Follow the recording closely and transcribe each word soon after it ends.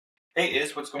Hey,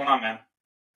 Iz, what's going on, man?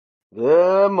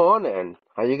 Good morning.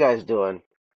 How you guys doing?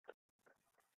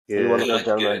 What you Good. wonderful Good,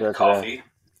 gentlemen good. doing today? Coffee,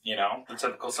 the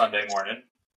typical Sunday morning.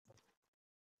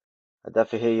 I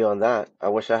definitely hear you on that. I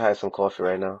wish I had some coffee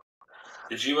right now.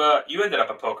 You ended up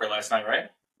at poker last night, right?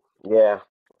 Yeah,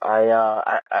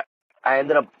 I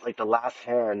ended up like the last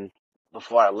hand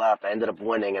before I left. I ended up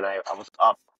winning, and I was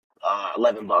up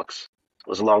 $11. It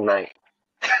was a long night.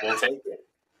 We'll take it.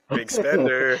 Big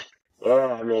spender.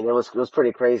 Yeah, I mean it was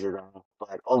pretty crazy though,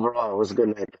 but overall it was a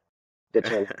good night. Good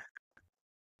turnout.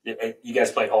 You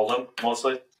guys played Hold'em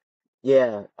mostly?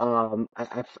 Yeah,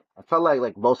 I felt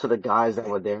like most of the guys that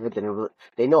were there didn't really,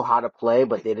 they know how to play,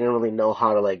 but they didn't really know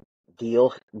how to like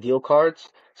deal cards.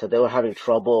 So they were having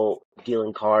trouble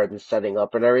dealing cards and setting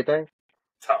up and everything.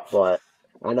 Tough. But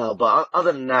I know, but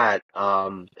other than that,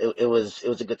 it was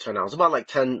a good turnout. It was about like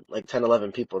 10,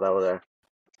 11 people that were there.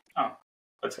 Oh,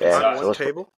 that's a good Yeah, On size. so it one was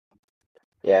table?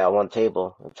 yeah, one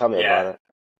table. Tell me Yeah, about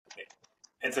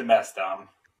it's a mess, Dom.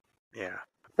 Yeah.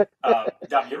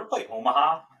 Dom, you ever play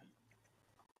Omaha?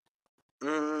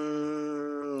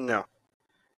 No.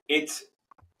 It's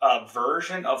a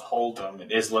version of Hold'em.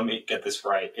 It is, let me get this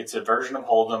right. It's a version of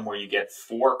Hold'em where you get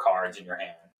four cards in your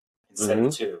hand it. instead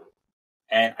of two.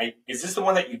 And is this the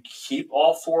one that you keep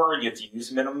all four and you have to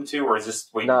use minimum two, or is this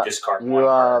where you No, discard you one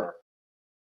per?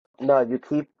 no, you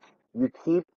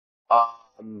keep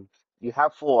um you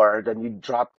have four, then you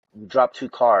drop two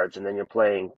cards, and then you're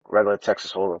playing regular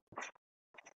Texas Hold'em.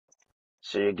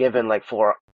 So you're given like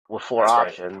four with four That's right.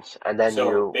 options, and then So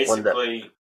you when the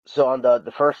basically, so on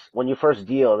the first when you first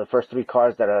deal the first three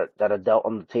cards that are dealt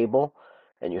on the table,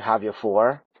 and you have your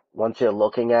four. Once you're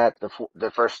looking at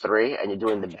the first three and you're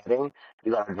doing the betting,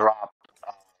 you gotta drop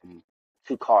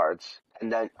two cards,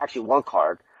 and then actually one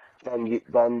card. Then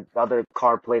the other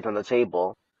card plays on the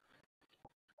table,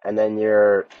 and then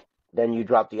you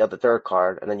drop the other third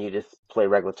card, and then you just play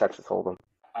regular Texas Hold'em.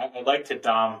 I liked it,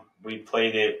 Dom. We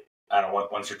played it, I don't know,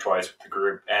 once or twice with the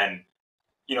group. And,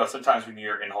 sometimes when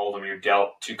you're in Hold'em, you're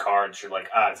dealt two cards, you're like,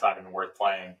 it's not even worth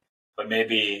playing. But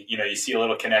maybe, you see a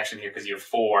little connection here because you have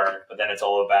four, but then it's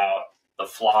all about the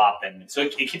flop. And so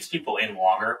it keeps people in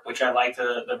longer, which I like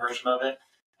the version of it.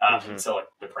 Hmm. And so, like,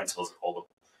 the principles of Hold'em.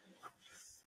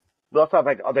 We also have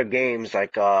like other games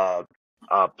like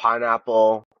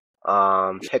pineapple,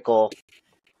 pickle.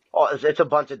 Oh, it's a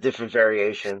bunch of different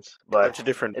variations, but Bunch of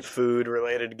different it's food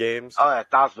related games. oh yeah,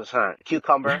 1,000%.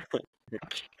 Cucumber.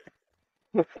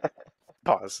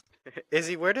 Pause.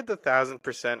 Izzy, where did the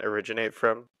 1,000% originate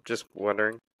from? Just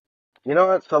wondering. You know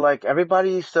what? So like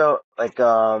everybody used to like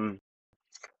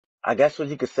I guess what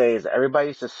you could say is everybody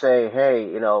used to say, hey,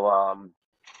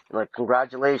 like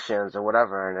congratulations or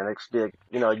whatever, and then it's be like,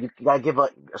 you gotta give a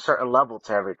certain level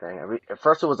to everything. At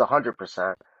first it was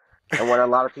 100%, and when a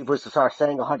lot of people used to start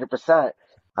saying 100%,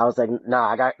 I was like, nah,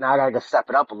 I gotta go step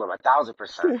it up a little, 1,000%.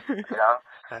 You know,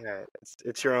 Alright,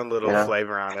 it's your own you little know,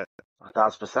 flavor on it.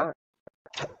 1,000%.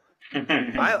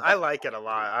 I like it a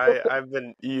lot. I've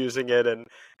been using it, and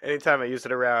anytime I use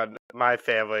it around my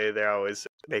family, they always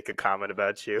make a comment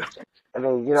about you.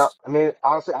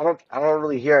 Honestly, I don't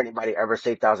really hear anybody ever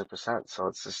say 1,000%. So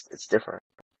it's different.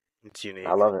 It's I unique.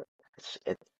 love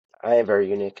it. I am very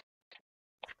unique.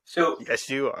 so, Yes,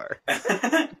 you are.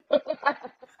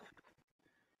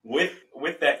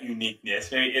 with that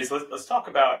uniqueness, maybe let's talk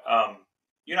about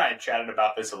you and I had chatted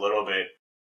about this a little bit,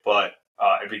 but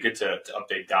it'd be good to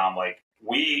update Dom. Like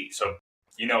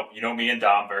you know me and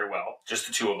Dom very well, just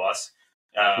the two of us.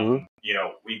 Hmm.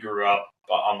 We grew up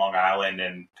on Long Island,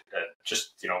 and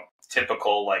just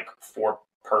typical like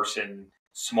four-person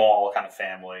small kind of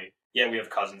family. Yeah, we have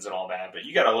cousins and all that, but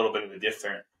you got a little bit of a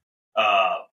different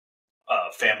uh,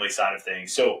 family side of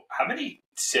things. So, how many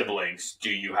siblings do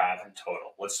you have in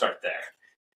total? Let's start there.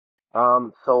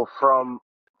 Um, so from,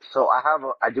 so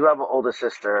I do have an older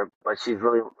sister, but she's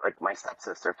really like my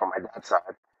stepsister from my dad's side.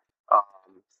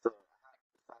 So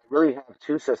I really have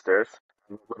two sisters,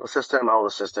 my little sister and my older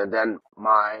sister. Then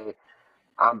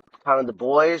I'm counting the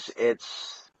boys.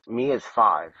 It's me is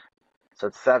five, so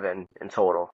it's seven in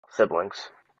total siblings.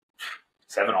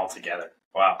 Seven altogether.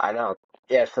 Wow. I know.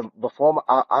 Yeah. So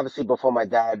obviously before my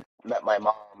dad met my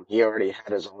mom, he already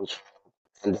had his own child,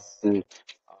 and then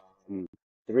um,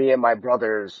 three of my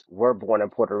brothers were born in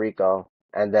Puerto Rico,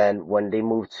 and then when they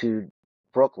moved to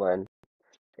Brooklyn,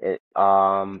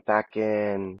 back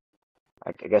in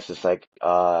I guess it's like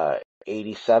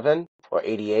 87 or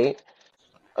 88,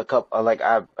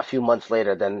 a few months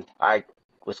later, then I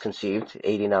was conceived,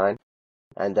 89,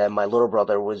 and then my little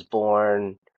brother was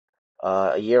born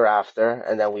a year after,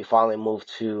 and then we finally moved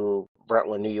to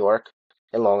Brentwood, New York,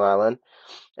 in Long Island,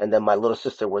 and then my little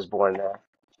sister was born there.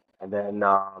 And then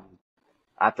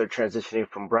after transitioning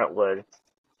from Brentwood,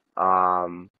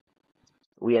 um,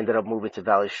 we ended up moving to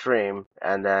Valley Stream,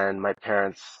 and then my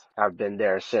parents have been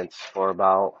there since for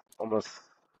about almost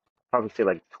probably say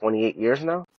like 28 years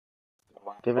now,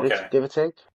 Wow. Okay. give or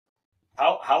take.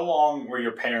 How long were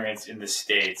your parents in the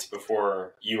States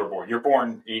before you were born? You're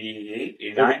born 88, 80,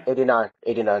 89? 89,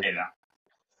 89. 89.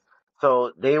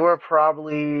 So they were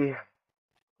probably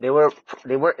they were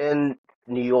they were in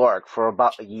New York for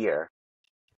about a year,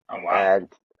 Oh, wow.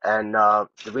 and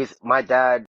the reason my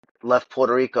dad left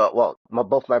Puerto Rico, well,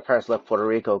 both my parents left Puerto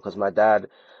Rico because my dad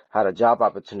had a job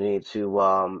opportunity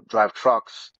to drive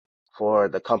trucks for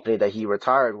the company that he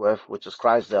retired with, which was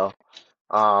Chrysler.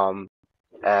 Um,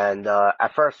 and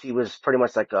at first he was pretty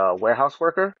much like a warehouse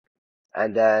worker,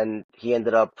 and then he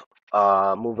ended up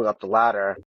moving up the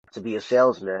ladder to be a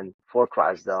salesman for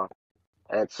Chrysler.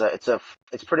 And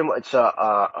it's pretty much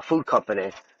a food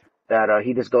company that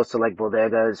he just goes to like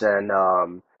bodegas and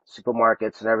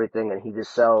supermarkets and everything, and he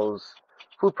just sells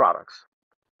food products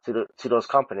to those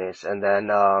companies. And then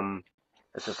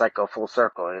it's just like a full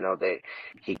circle, you know.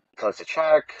 He collects a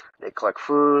check, they collect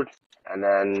food, and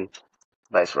then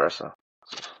vice versa.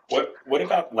 What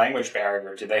about language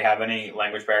barrier? Did they have any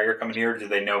language barrier coming here? Or did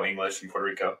they know English in Puerto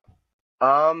Rico?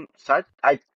 So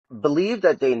I believe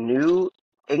that they knew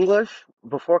English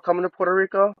before coming to Puerto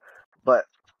Rico, but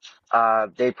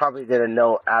they probably didn't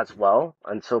know as well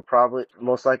until probably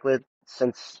most likely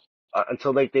since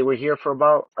until like they were here for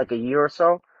about like a year or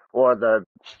so, or the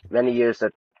many years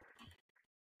that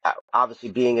obviously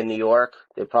being in New York,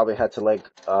 they probably had to like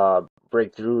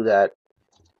break through that,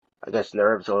 I guess,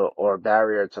 nerves or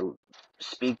barrier to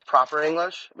speak proper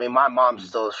English. I mean, my mom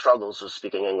still struggles with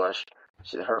speaking English.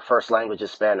 Her first language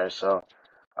is Spanish, so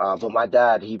but my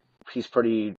dad, he's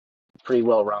pretty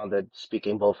well rounded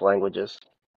speaking both languages.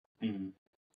 Mm-hmm.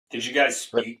 Did you guys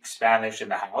But speak Spanish in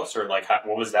the house, or like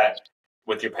what was that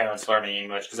with your parents learning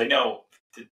English? Because I know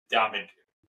Dom and I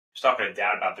was talking to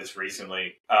Dad about this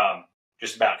recently,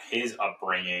 just about his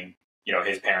upbringing. You know,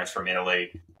 his parents from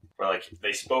Italy, where like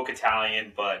they spoke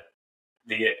Italian, but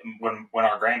the when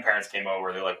our grandparents came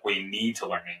over, they're like, we need to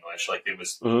learn English, like it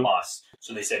was mhm, must.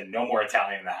 So they said no more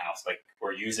Italian in the house. Like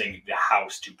we're using the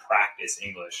house to practice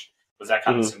English. Was that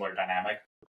kind of mhm. similar dynamic?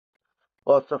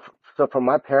 Well, so for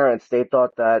my parents, they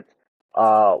thought that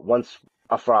once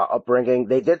for our upbringing,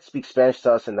 they did speak Spanish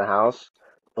to us in the house,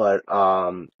 but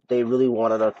they really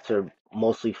wanted us to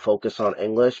mostly focus on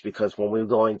English because when we were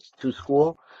going to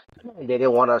school, they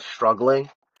didn't want us struggling.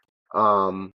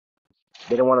 Um,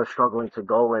 they didn't want us struggling to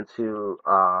go into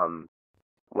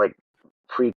like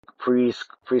pre pre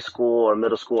preschool or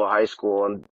middle school or high school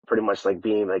and pretty much like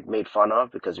being like made fun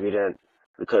of because we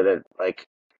couldn't like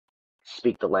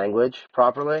speak the language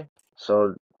properly.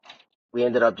 So we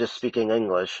ended up just speaking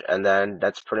English, and then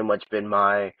that's pretty much been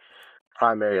my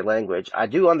primary language. I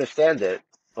do understand it,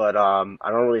 but I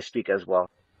don't really speak as well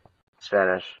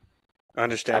Spanish. I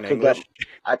Understand could get, English?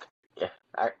 I, c- yeah,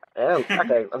 I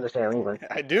can understand English.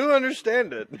 I do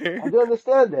understand I it. do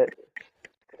understand it.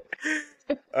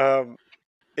 um,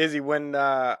 Izzy, when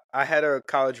I had a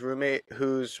college roommate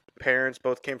whose parents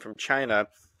both came from China,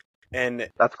 and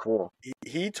That's cool.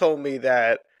 he told me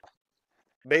that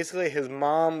basically his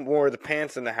mom wore the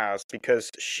pants in the house because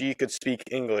she could speak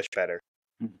English better.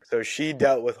 So she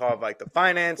dealt with all of like the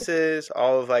finances,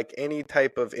 all of like any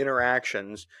type of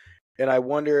interactions. And I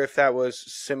wonder if that was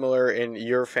similar in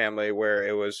your family where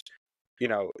it was,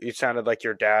 it sounded like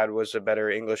your dad was a better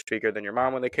English speaker than your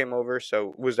mom when they came over.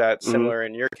 So was that Hmm. similar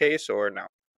in your case or no?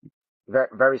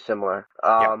 Very similar.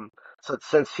 Yeah. So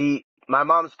since my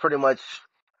mom's pretty much,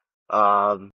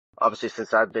 obviously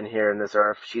since I've been here in this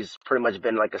earth, she's pretty much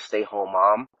been like a stay-home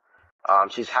mom.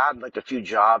 She's had like a few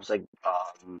jobs, like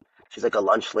she's like a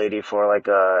lunch lady for like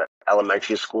a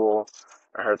elementary school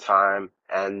in her time,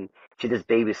 and she just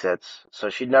babysits. So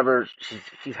she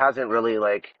hasn't really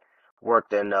like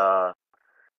worked in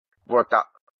worked out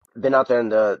been out there in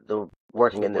the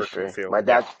working The working industry. field.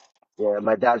 Yeah.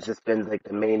 My dad's just been like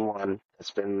the main one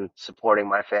that's been supporting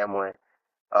my family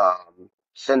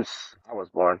since I was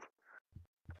born.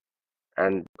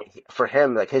 And for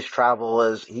him, like his travel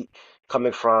is he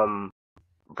coming from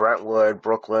Brentwood,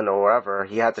 Brooklyn, or wherever,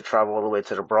 he had to travel all the way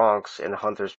to the Bronx in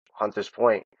Hunts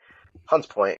Point,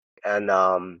 and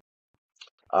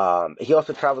he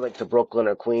also traveled like to Brooklyn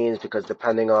or Queens because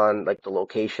depending on like the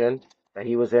location that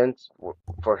he was in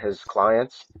for his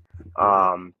clients, Hmm.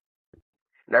 um,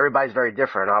 and everybody's very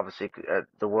different. Obviously,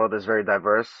 the world is very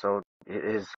diverse, so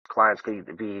his clients could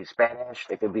either be Spanish,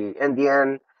 they could be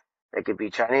Indian, they could be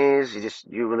Chinese.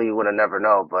 You really would have never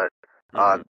know, but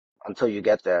uh, Hmm. until you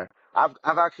get there.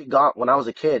 I've actually got when I was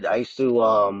a kid. I used to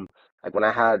like when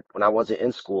I wasn't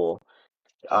in school.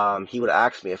 He would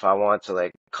ask me if I wanted to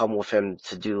like come with him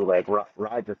to do like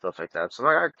rides and stuff like that. So I'm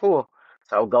like, all right, cool.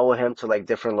 So I would go with him to like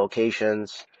different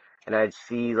locations, and I'd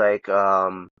see like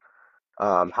how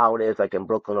it is like in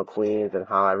Brooklyn or Queens and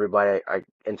how everybody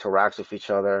interacts with each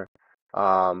other.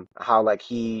 How like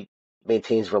he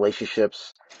maintains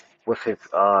relationships with his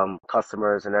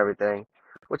customers and everything,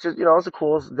 which is it's a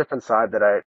cool, it's a different side that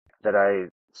I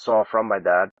saw from my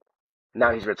dad.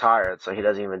 Now he's retired, so he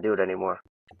doesn't even do it anymore.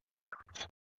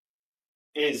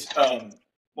 Is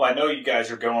well, I know you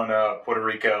guys are going to Puerto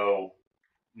Rico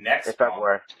In next month.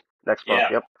 February, next month.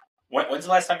 Yeah. Yep. When's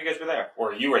the last time you guys were there,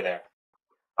 or you were there?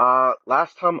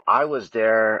 Last time I was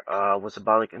there, was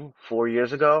about like 4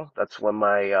 years ago. That's when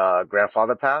my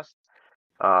grandfather passed.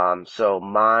 So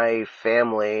my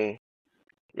family,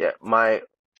 yeah, my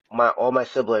all my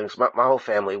siblings, my whole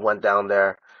family went down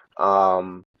there.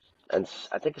 Um, and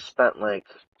I think I spent like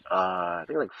I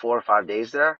think like 4 or 5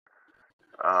 days there.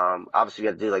 Obviously we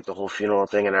had to do like the whole funeral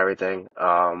thing and everything.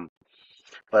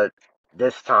 But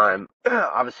this time,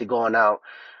 obviously going out,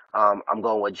 I'm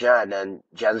going with Jen, and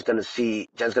Jen's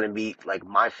gonna meet like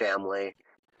my family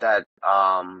that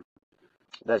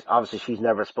that obviously she's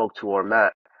never spoke to or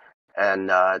met.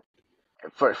 And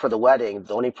for the wedding,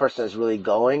 the only person that's really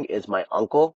going is my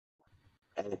uncle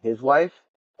and his wife.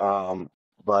 Um,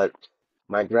 but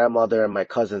my grandmother and my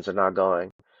cousins are not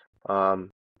going,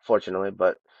 fortunately.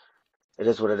 But it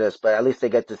is what it is. But at least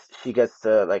she gets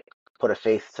to like put a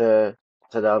face to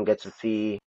them, get to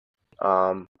see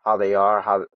how they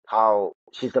are, how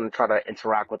she's gonna try to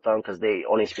interact with them because they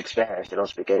only speak Spanish, they don't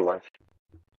speak English.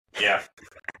 Yeah.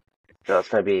 So it's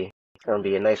gonna be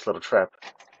a nice little trip.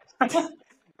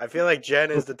 I feel like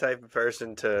Jen is the type of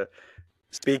person to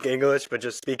speak English, but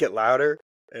just speak it louder,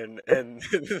 and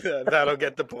that'll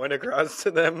get the point across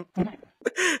to them.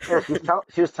 Yeah,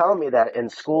 she was telling me that in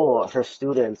school her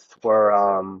students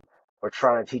were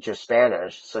trying to teach her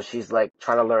Spanish, so she's like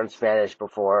trying to learn Spanish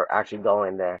before actually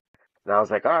going there. And I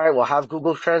was like, all right, well have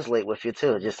Google Translate with you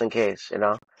too, just in case.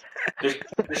 Does,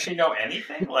 does she know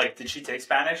anything? Like, did she take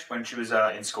Spanish when she was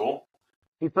in school?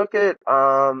 She took it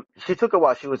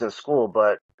while she was in school,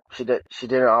 but she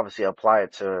didn't obviously apply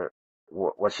it to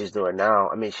what she's doing now.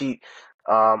 I mean,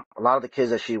 a lot of the kids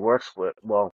that she works with,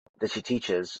 well, that she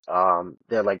teaches,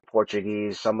 they're like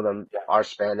Portuguese. Some of them Yeah. are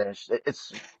Spanish.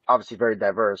 It's obviously very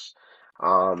diverse,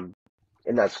 um,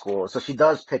 in that school. So she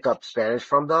does pick up Spanish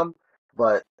from them,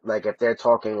 but like if they're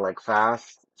talking like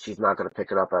fast, she's not gonna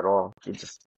pick it up at all. She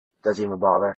just doesn't even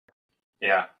bother.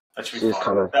 Yeah, that should be She's fun.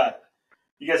 kind of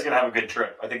You guys are gonna have a good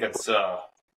trip. I think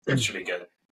that should be good.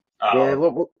 Yeah,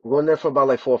 Um, we're in there for about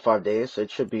like 4 or 5 days, so it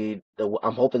should be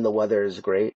I'm hoping the weather is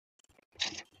great.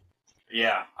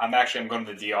 yeah, I'm going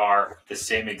to the DR the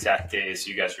same exact day as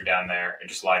you guys are down there, and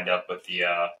just lined up with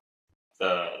the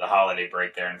holiday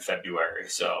break there in February.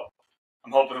 So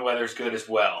I'm hoping the weather's good as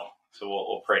well. So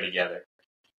we'll pray together.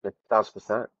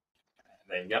 1,000%.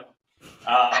 There you go.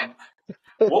 Um,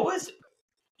 what was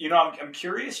I'm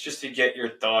curious just to get your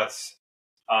thoughts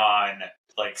on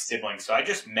like siblings. So I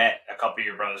just met a couple of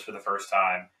your brothers for the first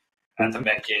time at the Hmm.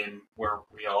 Met game where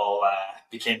we all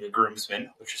became the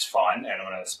groomsmen, which is fun, and I'm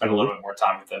going to spend a Hmm. little bit more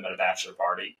time with them at a bachelor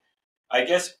party. I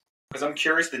guess because I'm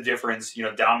curious the difference.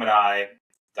 Dom and I,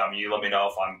 Dom, you let me know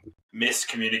if I'm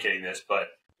miscommunicating this, but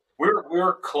we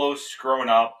were close growing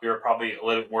up. We were probably a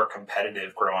little more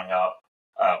competitive growing up,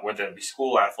 whether it be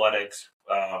school athletics,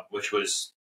 which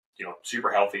was super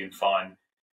healthy and fun.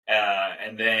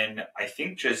 And then I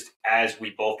think just as we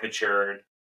both matured,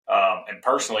 and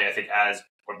personally, I think as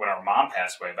when our mom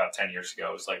passed away about 10 years ago,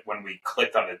 it was like when we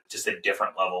clicked on just a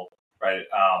different level, right?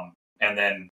 And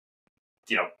then,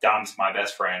 Dom's my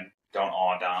best friend. Don't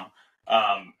awe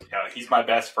Dom. He's my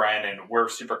best friend, and we're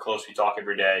super close. We talk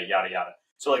every day, yada yada.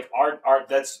 So like our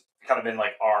that's kind of been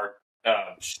like our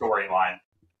storyline.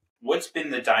 What's been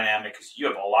the dynamic? Because you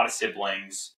have a lot of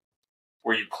siblings.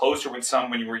 Were you closer with some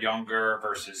when you were younger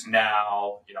versus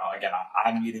now? Again,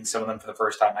 I'm meeting some of them for the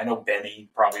first time. I know Benny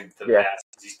probably the Yeah. best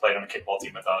because he's played on the kickball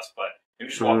team with us, but maybe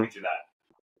just walk Hmm. me through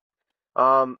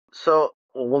that. So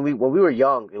when we were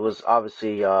young, it was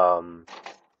obviously a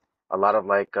lot of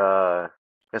like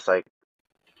it's like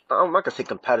I'm not gonna say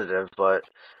competitive, but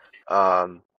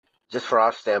um just for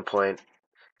our standpoint,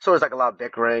 so it's like a lot of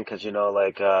bickering because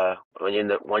like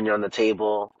when you're on the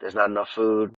table, there's not enough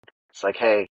food. It's like,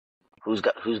 hey, who's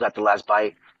got the last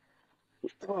bite?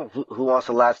 Who wants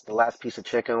the last piece of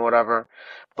chicken or whatever.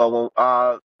 But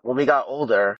when we got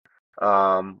older,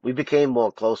 we became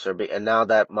more closer. And now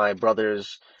that my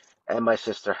brothers and my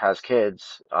sister has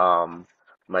kids,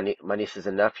 my nieces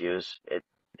and nephews, it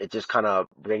just kind of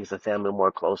brings the family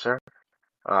more closer.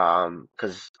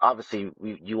 Because obviously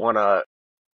you want to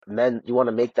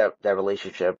make that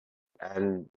relationship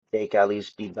and they can at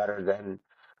least be better than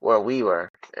where we were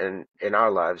in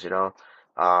our lives, you know.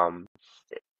 Um,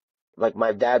 like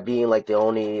my dad being like the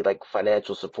only like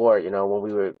financial support, you know, when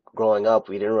we were growing up,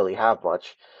 we didn't really have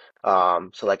much.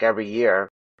 So like every year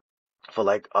for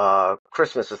like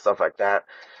Christmas and stuff like that,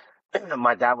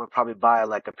 my dad would probably buy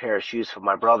like a pair of shoes for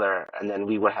my brother, and then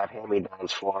we would have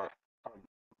hand-me-downs for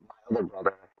my other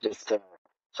brother, just to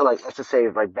so like let's just say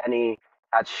if like Benny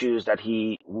had shoes that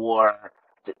he wore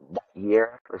that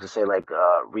year, let's just say like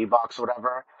Reeboks or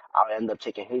whatever, I'll end up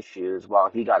taking his shoes while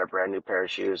he got a brand new pair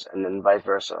of shoes, and then vice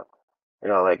versa. You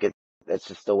know, like it's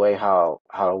just the way how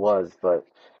it was. But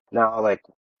now like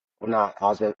we're not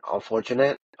as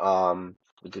unfortunate.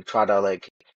 We could try to like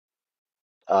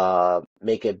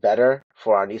make it better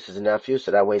for our nieces and nephews,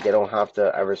 so that way they don't have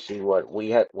to ever see what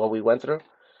we went through.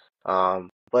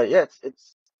 But yeah,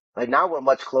 it's like now we're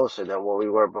much closer than what we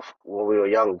were before when we were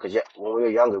young. Because yeah, when we were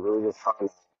younger, we were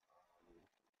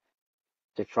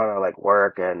just trying to like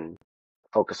work and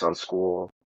focus on school.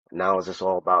 Now it's just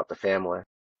all about the family.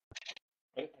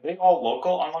 Are they all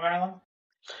local on Long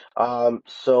Island?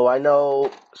 So I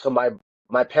know, so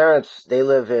my parents they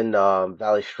live in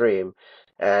Valley Stream,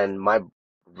 and my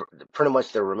pretty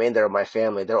much the remainder of my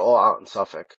family they're all out in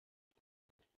Suffolk.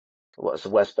 What's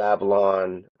West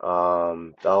Babylon,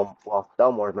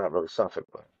 Belmore's not really Suffolk,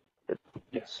 but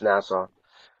Yeah. it's Nassau.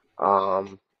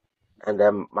 Um, and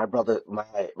then my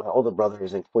older brother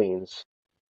is in Queens.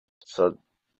 So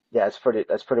yeah, that's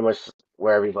pretty much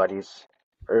where everybody's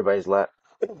let.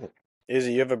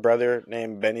 Izzy, you have a brother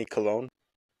named Benny Cologne?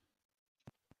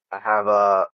 I have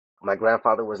my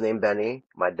grandfather was named Benny,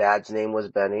 my dad's name was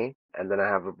Benny, and then I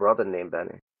have a brother named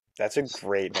Benny. That's a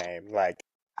great name. Like,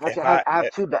 Actually, if I I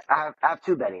have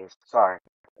two Bennies. Sorry.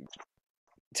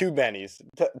 two Bennies,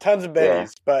 tons of Yeah.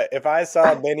 Bennies. But if I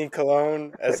saw Benny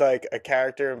Cologne as like a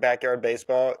character in backyard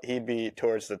baseball, he'd be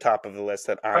towards the top of the list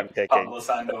that I'm picking. Pablo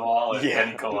Sandoval and Yeah.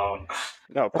 Benny Cologne.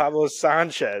 No, Pablo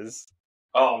Sanchez.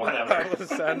 Oh, whatever. Pablo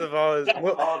Sandoval is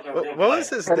Sandoval's a real what was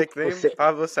player. his nickname?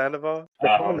 Pablo Sandoval? The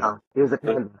panda. He was a the-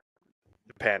 panda.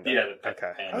 The panda. Yeah, the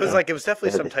Okay. panda. I was like, it was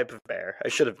definitely Yeah, some type of bear. I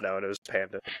should have known it was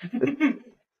panda.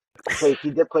 he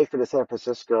did play for the San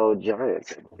Francisco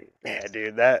Giants, I believe. Yeah,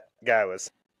 dude, that guy was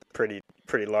pretty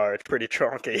large, pretty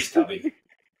chunky. Stubby.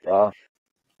 Yeah,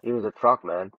 he was a truck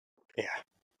man. Yeah.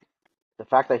 The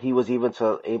fact that he was even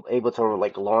able to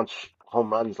like launch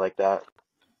home runs like that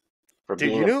for Dude,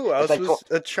 being you know who it's else was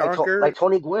a chonker? like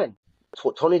Tony Gwynn.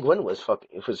 Tony Gwynn was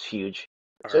huge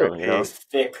too, you He know. R.I.P. was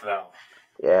thick, though.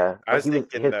 Yeah, I but was he was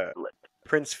thinking his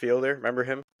Prince Fielder. Remember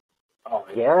him? Oh,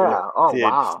 yeah. Oh Dude,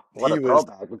 wow, what a he was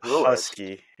throwback! The Brewers.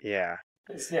 husky. Yeah.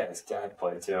 his dad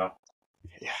played, too.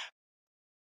 Yeah.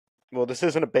 Well, this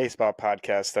isn't a baseball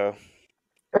podcast, though.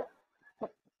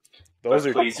 Those But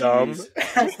are please dumb.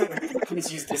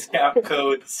 please use discount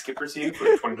code SkipperSU for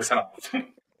 20% off.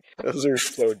 Those are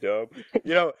so dumb.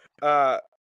 You know,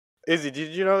 Izzy,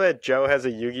 did you know that Joe has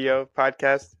a Yu-Gi-Oh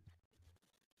podcast?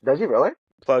 Does he really?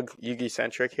 Plug Yu-Gi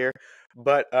centric here.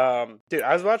 But dude,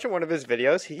 I was watching one of his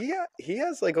videos. He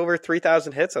has like over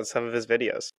 3,000 hits on some of his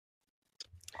videos.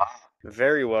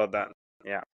 Very well done.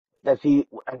 Yeah. Does he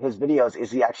his videos?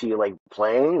 Is he actually like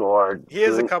playing or He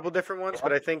has a doing? couple different ones,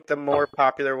 but I think the more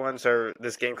popular ones are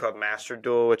this game called Master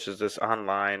Duel, which is this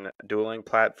online dueling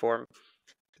platform.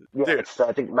 Yeah, Dude. it's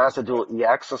I think Master Duel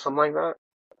EX or something like that.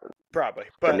 Probably.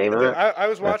 The But name of dude, it? I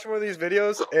was watching one of these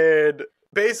videos, and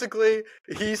basically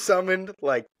he summoned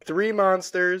like 3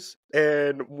 monsters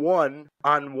and one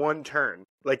on one turn.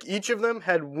 Like each of them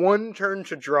had one turn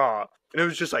to draw. And it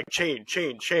was just like chain.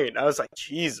 I was like,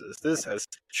 Jesus, this has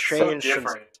So changed since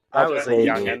different. I was a crazy.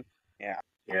 youngin'.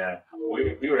 Yeah.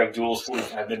 We would have duels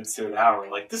 45 minutes to an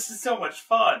hour. Like, this is so much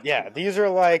fun. Yeah, these are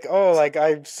like, oh, like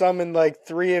I summoned like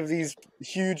 3 of these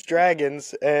huge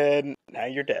dragons, and now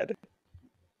you're dead.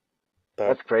 But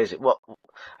That's crazy. Well,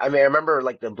 I mean, I remember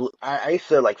like the blue. I used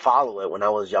to like follow it when I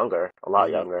was younger, a lot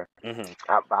younger. mhm.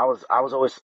 I was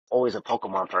always a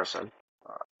Pokemon person.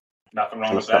 Nothing wrong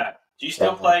And with stuff. that. Do you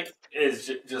still Yeah. play?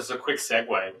 Just a quick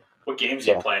segue. What games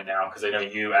are you Yeah. playing now? Because I know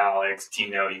you, Alex,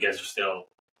 Tino, you guys are still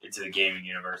into the gaming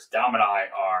universe. Dom and I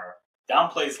are. Dom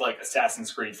plays like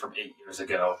Assassin's Creed from 8 years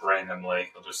ago randomly.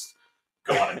 He'll just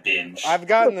go on a binge. I've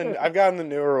gotten the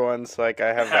newer ones. Like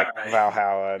I have like Alright.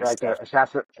 Valhalla and Like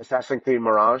stuff. Assassin's Creed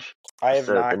Mirage. I That's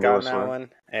have not the gotten newest that one,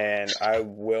 and I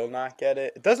will not get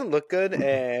it. It doesn't look good,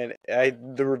 and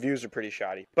the reviews are pretty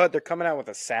shoddy. But they're coming out with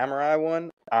a samurai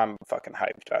one. I'm fucking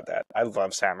hyped about that. I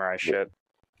love samurai shit.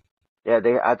 Yeah,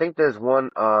 I think there's one,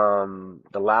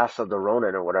 The Last of the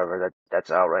Ronin or whatever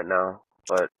that's out right now,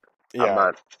 but I'm Yeah,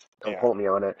 not. Don't yeah. quote me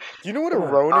on it. Do you know what a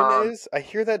Ronin Um, is? I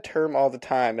hear that term all the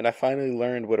time, and I finally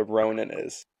learned what a Ronin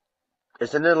is.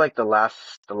 isn't it like the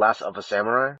last of a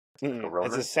samurai, like a It's a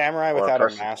Ronin samurai or a without a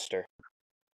person? master,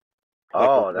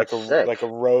 Oh, that's sick. like a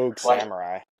rogue Like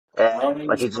samurai. Yeah, like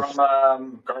Ronan's he just.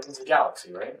 from Guardians of the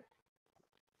Galaxy, right?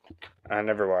 I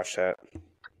never watched that.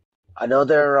 I know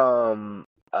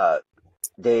uh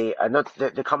I know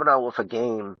they're coming out with a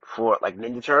game for like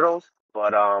Ninja Turtles,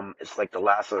 but it's like the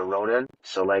last of the Ronin.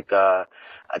 So like I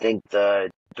think the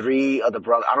three of the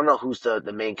brothers. I don't know who's the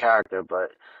main character,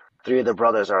 but three of the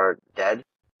brothers are dead,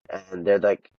 and they're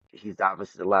like he's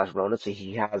obviously the last Ronin. So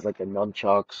he has like the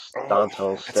nunchucks, Oh,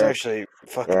 Danto that's stick. actually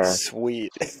fucking Yeah,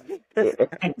 sweet.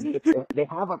 they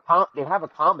have a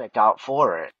comic out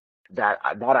for it that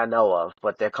I know of,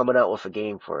 but they're coming out with a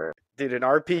game for it, Dude, an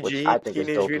which I RPG think is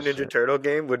Teenage dope as Mutant Ninja shit. Turtle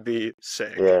game would be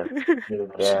sick. Yeah,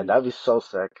 yeah, that'd be so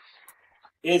sick.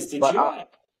 Is did But you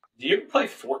do you ever play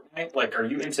Fortnite? Like, are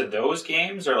you into those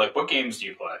games, or like what games do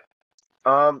you play?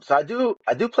 so I do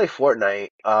play Fortnite.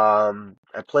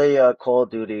 I play Call of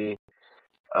Duty.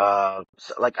 So,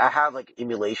 like I have like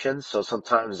emulations, so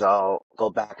sometimes I'll go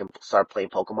back and start playing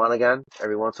Pokemon again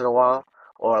every once in a while,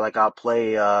 or like I'll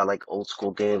play like old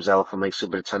school games out from like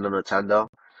Super Nintendo,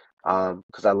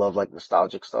 because I love like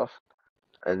nostalgic stuff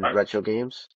and Right? retro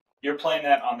games. You're playing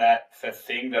that on that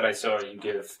thing that I saw you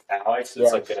give Alex.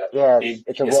 It's Yeah, like a big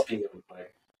it's PSP.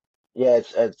 Like, yeah,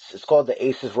 it's called the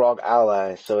Asus ROG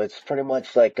Ally. So it's pretty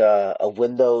much like a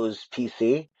Windows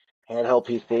PC, handheld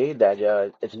PC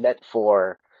that it's meant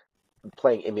for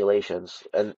playing emulations,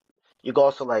 and you can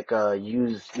also like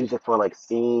use it for like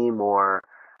Steam or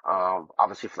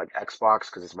obviously for like Xbox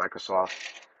because it's Microsoft.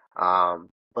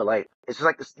 But like it's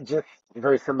just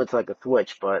very similar to like a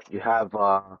Switch, but you have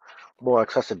more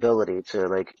accessibility to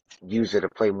like use it to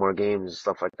play more games and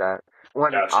stuff like that.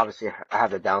 When gotcha. obviously I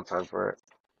have the downtime for it.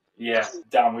 Yeah,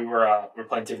 Dom, we were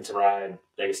playing Ticket to Ride,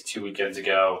 I guess 2 weekends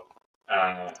ago.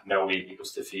 No week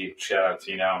equals defeat. Shout out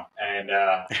to and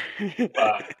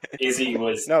uh, Izzy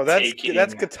was No, that's taking.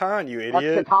 Catan, you That's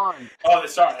idiot. Catan. Oh,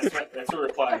 sorry, that's what we're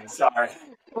playing. Sorry,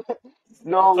 we're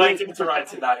No, playing Ticket to Ride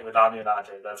tonight with Ami and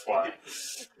Andre. That's why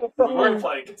we weren't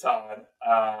playing Catan.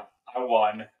 I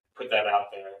won. Put that out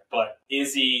there. But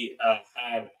Izzy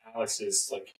had Alex's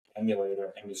like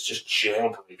emulator and was just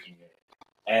jailbreaking it.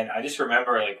 And I just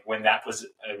remember like when that was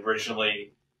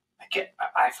originally.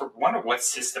 I wonder what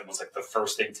system was like the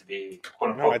first thing to be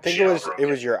quote No, I unquote think it was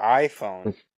jailbroken. your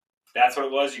iPhone. That's what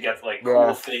it was. You get like cool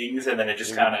yeah, things, and then it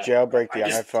just You kind could of. jailbreak I the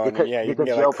just. iPhone, and yeah, you you can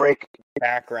could get like crazy jailbreak.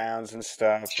 backgrounds and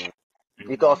stuff.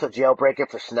 You could also jailbreak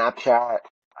it for Snapchat.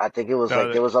 I think it was like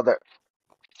No, there was other.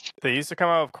 they used to come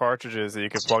out with cartridges that you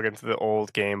could plug into the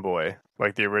old Game Boy,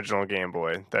 like the original Game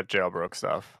Boy, that jailbroke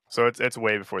stuff. So it's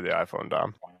way before the iPhone,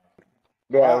 Dom.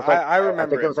 Yeah, it was like I I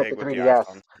remember think it it was like the big with the 3DS.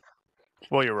 iPhone.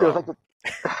 Well, you're It was like wrong.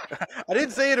 I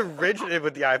didn't say it originated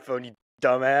with the iPhone, you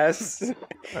dumbass.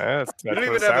 Yeah, You that's don't what it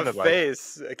even have a sounded like.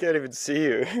 face. I can't even see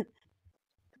you.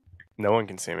 No one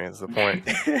can see me. That's the point.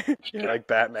 You're like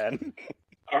Batman.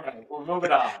 All right, we're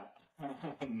moving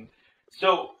on.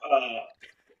 So,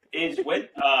 is when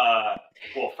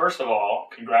well, first of all,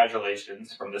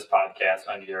 congratulations from this podcast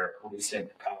on your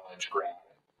recent college grad.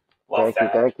 Love thank you,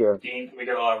 that. thank you. Dean, can we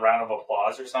get a round of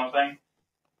applause or something?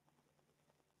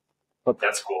 But,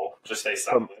 That's cool. Just say but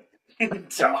something.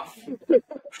 Tough.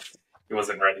 He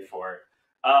wasn't ready for it.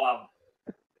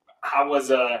 How was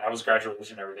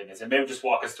graduation and everything? Is it maybe just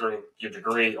walk us through your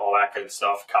degree, all that good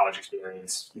stuff, college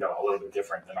experience, a little bit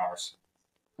different than ours.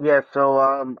 yeah,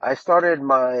 so I started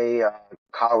my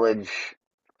college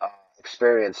uh,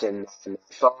 experience in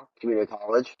Nassau Community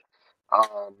College.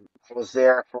 I was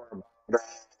there for about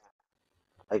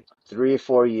like 3 or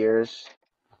 4 years.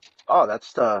 Oh,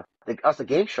 that's the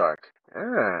Game Shark.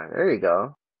 Ah, there you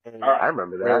go. All I right.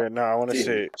 remember that. Wait, no, I want to Dude.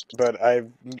 see. But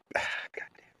I'm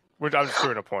I'm just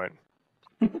proving a point.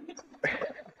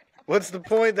 What's the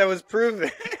point that was proven?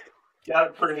 Got to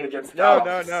prove it against No,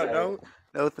 Tom, so-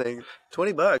 no thing.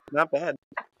 $20, not bad.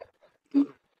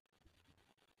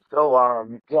 So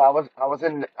yeah, I was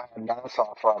in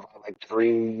Nassau for about like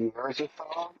 3 years or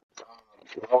so.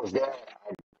 When I was there,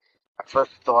 I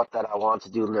first thought that I wanted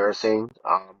to do nursing.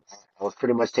 I was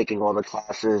pretty much taking all the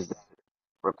classes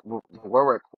that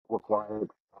were required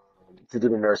to do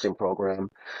the nursing program,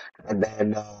 and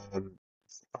then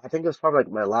I think it was probably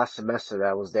like my last semester that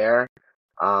I was there.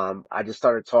 I just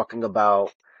started talking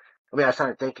about. I mean, I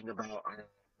started thinking about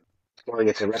going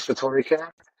into respiratory care.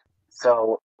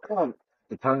 So at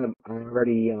the time, I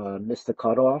already missed the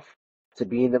cutoff to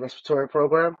be in the respiratory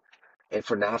program. and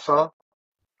for Nassau.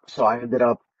 So I ended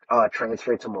up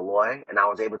transferring to Malloy, and I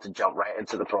was able to jump right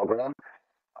into the program.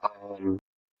 Um,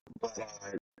 but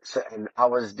so and I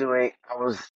was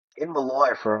in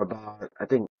Malloy for about I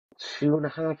think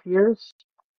 2.5 years.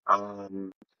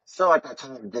 Um, still at that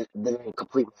time didn't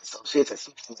complete my associates. I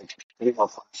still had like 3 more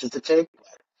classes to take, but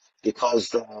because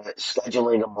the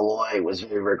scheduling of Malloy was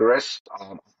very rigorous, I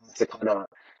had to kind of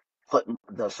put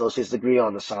the associate's degree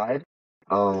on the side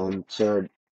to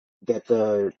get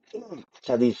to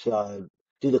at least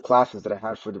do the classes that I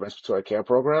had for the respiratory care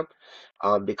program.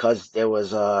 Because there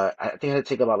was I think I had to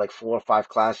take about like 4 or 5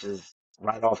 classes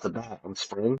right off the bat in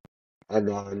spring, and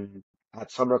then I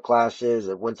had summer classes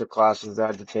and winter classes that I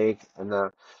had to take. And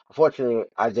unfortunately,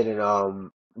 I didn't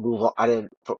move on. I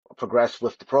didn't progress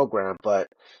with the program, but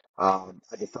I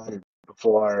decided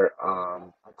before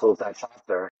I closed that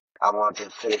chapter, I wanted to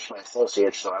finish my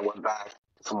associates, so I went back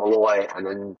to Malloy and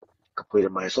then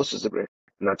completed my associate's degree,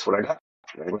 and that's what I got.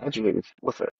 And I graduated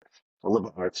with it, a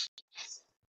liberal arts.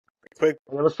 Quick,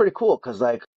 And it was pretty cool because,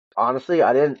 like, honestly,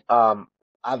 I didn't.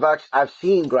 I've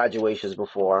seen graduations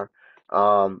before,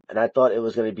 and I thought it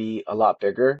was going to be a lot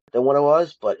bigger than what it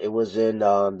was, but it was in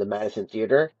the Madison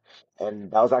Theater, and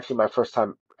that was actually my first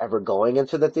time ever going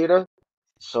into the theater.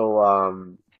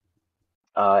 So,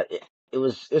 it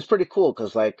was pretty cool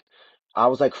because like I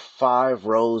was like 5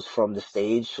 rows from the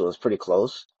stage, so it was pretty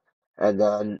close. And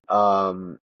then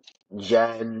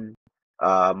Jen,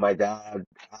 my dad,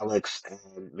 Alex,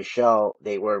 and Michelle,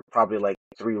 they were probably like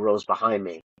 3 rows behind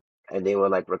me, and they were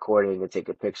like recording and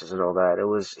taking pictures and all that. It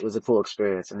was a cool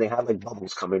experience, and they had like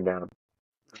bubbles coming down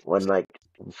when like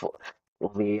before,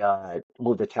 when we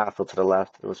moved the tassel to the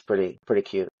left. It was pretty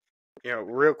cute.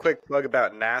 real quick plug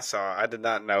about Nassau. I did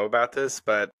not know about this,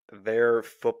 but their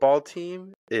football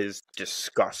team is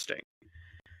disgusting.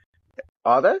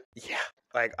 Are they? Yeah.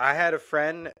 Like I had a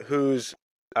friend whose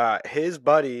his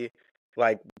buddy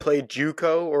like played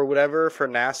JUCO or whatever for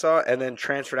Nassau and then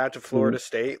transferred out to Florida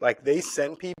State. Like they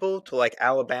send people to like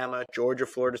Alabama, Georgia,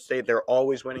 Florida State. They're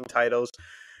always winning titles.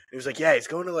 He was like, yeah, he's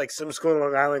going to like some school in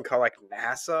Long Island called like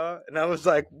Nassau, and I was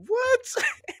like, what?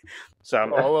 So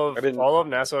All of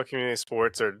Nassau community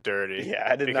sports are dirty. Yeah,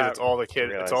 I did because not it's all the kids.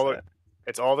 realize It's all that.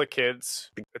 it's all the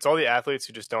kids. It's all the athletes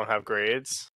who just don't have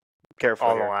grades Careful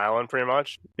on here. Long Island, pretty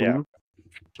much. Yeah.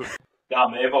 They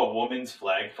have a women's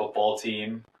flag football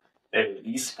team. They have an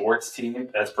esports team.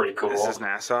 That's pretty cool. This is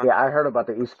Nassau. Yeah, I heard about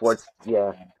the esports.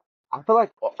 Yeah, I feel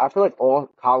like all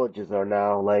colleges are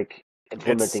now like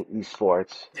implementing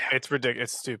esports. It's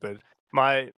ridiculous. It's stupid.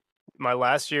 My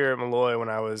last year at Malloy, when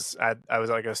I was at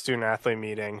like a student athlete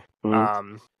meeting,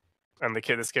 and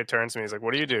this kid turns to me. He's like,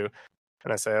 "What do you do?"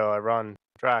 And I say, "Oh, I run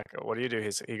track." "What do you do?"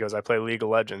 He goes, "I play League of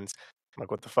Legends." I'm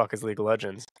like, "What the fuck is League of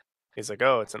Legends?" He's like,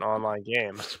 "Oh, it's an online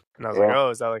game." And I was like, Yeah. "Oh,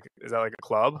 is that like a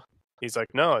club?" He's like,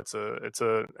 "No, it's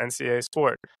a NCAA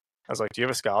sport." I was like, "Do you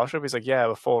have a scholarship?" He's like, "Yeah, I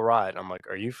have a full ride." I'm like,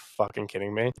 "Are you fucking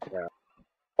kidding me?" Yeah.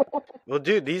 Well,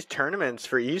 dude, these tournaments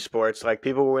for esports, like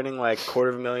people were winning like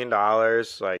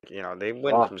 $250,000. Like, they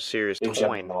win some serious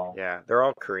coin. Yeah, they're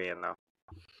all Korean though.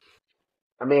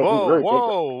 I mean, if you really think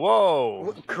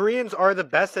Whoa! Koreans are the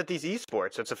best at these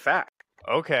esports. It's a fact.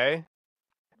 Okay.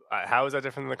 How is that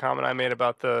different than the comment I made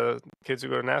about the kids who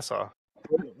go to Nassau?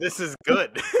 This is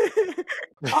good.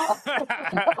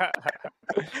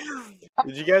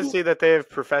 Did you guys see that they have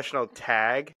professional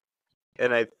tag?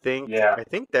 And I think they have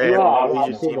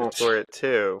collegiate teams for it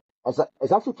too.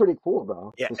 It's actually pretty cool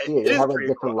though. Yeah, to see it. it is Have like pretty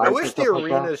different cool. I lights wish and the stuff like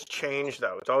that. arenas changed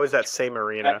though. It's always that same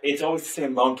arena. It's always the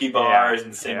same monkey bars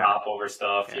and the same hop over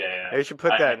stuff. Yeah. They should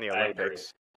put that in the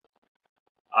Olympics.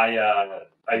 I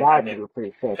mean,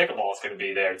 pickleball is going to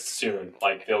be there soon.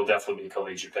 Like, there'll definitely be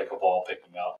collegiate pickleball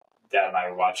picking up. Dad and I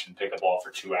were watching pickleball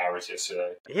for 2 hours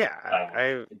yesterday.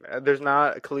 Yeah, there's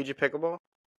not a collegiate pickleball?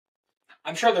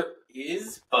 I'm sure there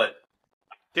is, but...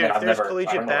 Dude, if there's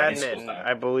collegiate badminton,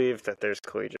 I believe that there's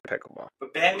collegiate pickleball.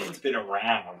 But badminton's been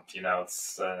around,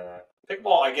 it's...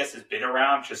 pickleball, I guess, has been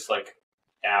around, just, like,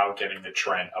 now getting the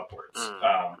trend upwards.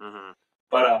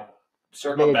 But,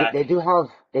 circling back... They do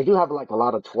have, like, a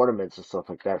lot of tournaments and stuff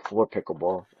like that for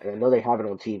pickleball. And I know they have it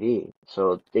on TV,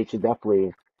 so they should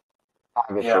definitely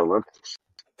have it for Olympics.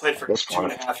 Played for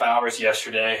 2.5 hours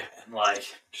yesterday, and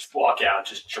just walk out,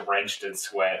 just drenched in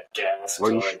sweat, gas.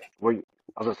 I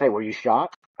was gonna say, were you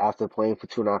shot after playing for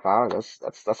 2.5 hours?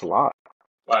 That's a lot.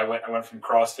 Well, I went from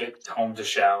CrossFit home to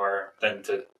shower, then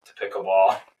to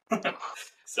pickleball.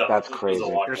 So that's crazy.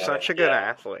 You're such a good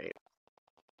athlete.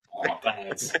 Oh,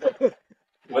 thanks.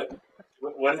 What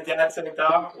did Dad say,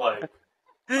 Dom?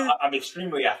 I'm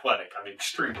extremely athletic.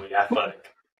 That's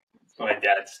what my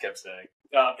dad just kept saying.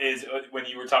 Is when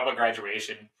you were talking about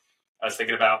graduation, I was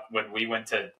thinking about when we went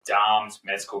to Dom's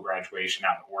med school graduation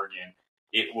out in Oregon.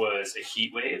 It was a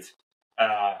heat wave,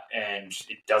 and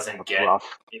it doesn't get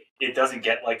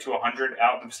like to 100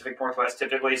 out in the Pacific Northwest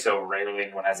typically. So rarely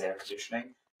anyone has air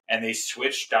conditioning. And they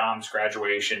switched Dom's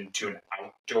graduation to an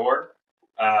outdoor.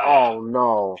 Oh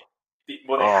no!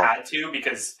 Well, they had to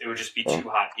because it would just be too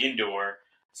hot indoor.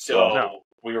 So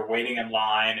we were waiting in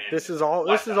line. And this is all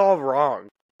wrong.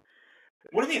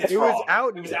 What do you mean it's wrong?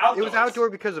 It was outdoor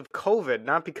because of COVID,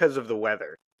 not because of the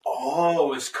weather. Oh,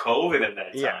 it was COVID at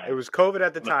that time. Yeah, it was COVID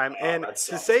at the time. And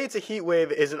to say it's a heat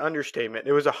wave is an understatement.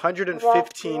 It was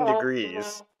 115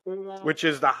 degrees, which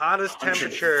is the hottest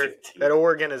temperature that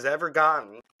Oregon has ever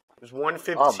gotten. It was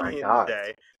 115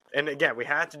 today. And again, we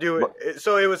had to do it.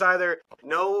 So it was either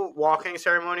no walking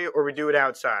ceremony or we do it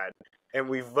outside. And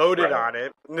we voted on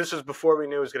it. And this was before we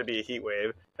knew it was going to be a heat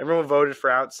wave. Everyone voted for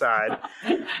outside.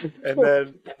 And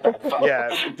then,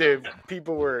 dude,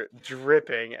 people were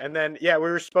dripping. And then, we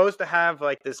were supposed to have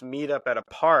like this meetup at a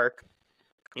park,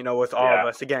 with all of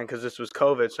us again, because this was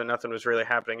COVID. So nothing was really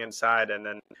happening inside. And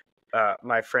then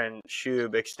my friend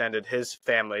Shub extended his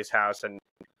family's house. And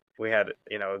we had,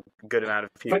 a good amount of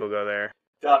people go there.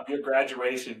 Dom, your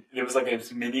graduation, it was like a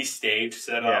mini stage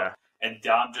set up. Yeah. And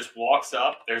Dom just walks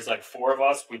up. There's like 4 of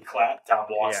us. We clap. Dom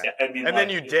walks down. I mean, and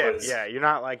then you dip. You're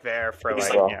not like there for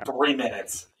like 3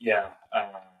 minutes. Yeah.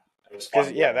 It was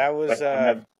fun. Because that was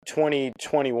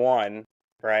 2021,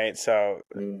 right? So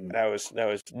that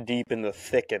was deep in the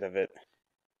thicket of it.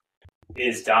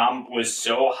 Dom was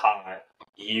so hot.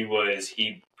 He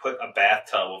put a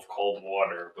bathtub of cold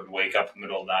water. Would wake up in the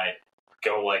middle of the night.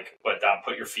 Go Dom,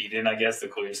 put your feet in, I guess, to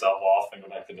cool yourself off and go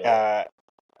back to bed.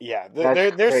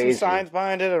 There's some science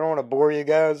behind it. I don't want to bore you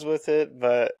guys with it,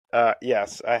 but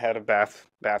yes, I had a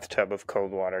bathtub of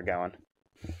cold water going.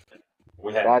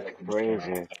 That's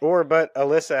crazy. But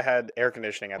Alyssa had air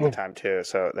conditioning at the time too,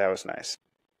 so that was nice.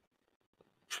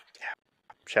 Yeah.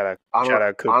 Shout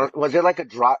out, Cooper. Was it like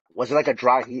a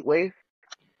dry heat wave?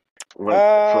 When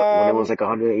it was like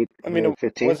 108, I mean,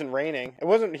 it wasn't raining. It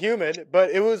wasn't humid,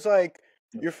 but it was like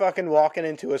you're fucking walking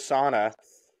into a sauna,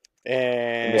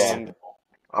 and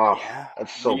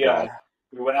that's so bad.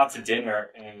 We went out to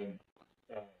dinner, and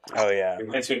we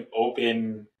went to an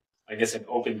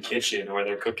open kitchen where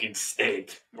they're cooking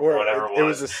steak or whatever it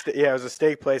was. It was a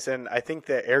steak place, and I think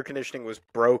the air conditioning was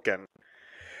broken.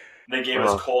 They gave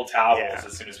us cold towels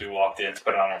as soon as we walked in to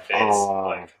put it on our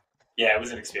face. It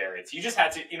was an experience. You just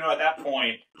had to, at that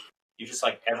point, you just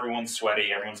everyone's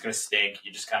sweaty, everyone's going to stink.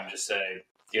 You just kind of just say,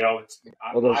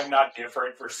 I'm not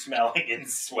different for smelling and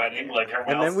sweating like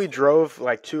everyone else. And then we drove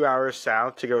 2 hours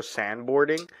south to go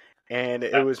sandboarding, and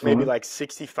it was maybe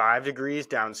 65 degrees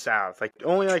down south,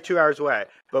 only 2 hours away.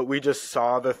 But we just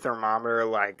saw the thermometer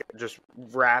just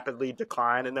rapidly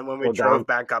decline, and then when we drove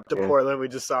back up to Portland, we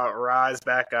just saw it rise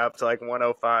back up to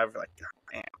 105. God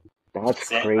damn. That's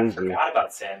crazy. I forgot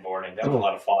about sandboarding. That was a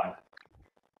lot of fun.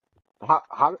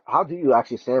 How do you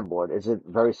actually sandboard? Is it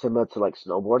very similar to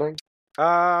snowboarding?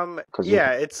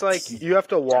 It's you have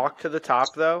to walk to the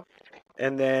top though,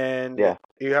 and then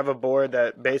you have a board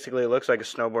that basically looks like a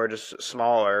snowboard, just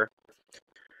smaller.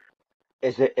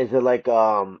 Is it like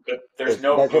There's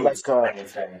no boots or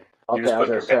anything. You just put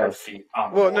your bare feet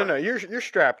on. Well, no, you're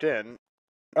strapped in.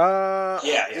 There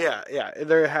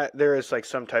is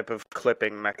some type of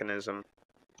clipping mechanism.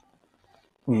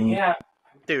 Yeah,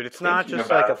 dude, it's not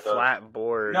just a flat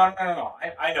board. No.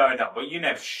 I know, but you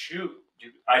never shoot.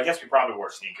 I guess we probably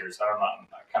wore sneakers. I don't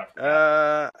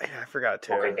know. I forgot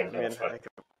too.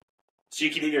 So you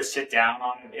can either sit down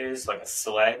on it like a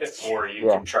sled, or you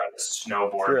can try the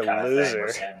snowboard kind of thing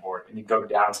or sandboard, and you go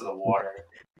down to the water.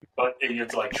 But you have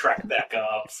to track back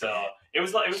up. So it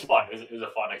was fun. It was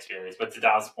a fun experience. But to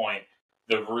Don's point,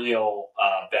 the real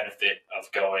benefit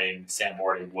of going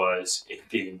sandboarding was it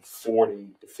being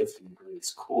 40 to 50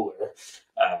 degrees cooler,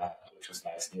 which was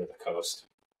nice near the coast.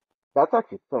 That's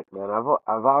actually sick, man.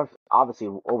 I've obviously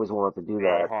always wanted to do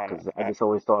that because I just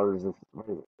always thought it was it's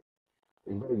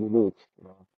very unique,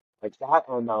 like that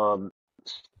and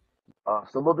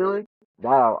snowmobiling. That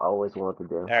I always wanted to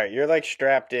do. All right, you're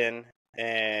strapped in,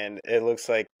 and it looks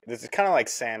like this is kind of like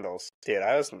sandals, dude.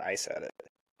 I was nice at it,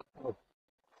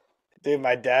 dude.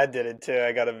 My dad did it too.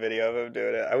 I got a video of him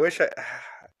doing it. I wish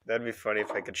that'd be funny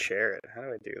if I could share it. How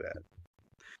do I do that?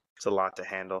 It's a lot to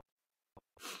handle.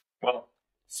 Well.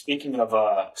 Speaking of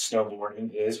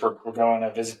snowboarding, we're going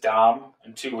to visit Dom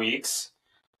in 2 weeks.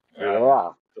 A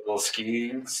little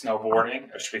skiing,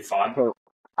 snowboarding. It should be fun.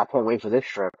 I can't wait for this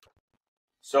trip.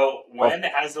 So when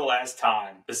has the last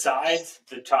time, besides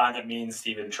the time that me and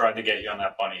Steven tried to get you on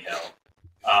that bunny hill,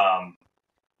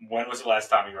 when was the last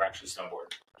time you were actually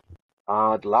snowboarding?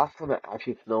 The last time I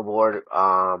actually snowboarded,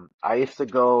 I used to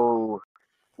go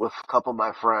with a couple of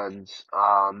my friends.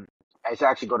 I used to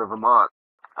actually go to Vermont.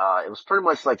 It was pretty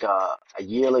much like a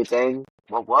yearly thing.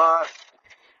 What?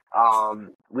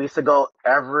 We used to go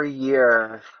every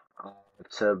year uh,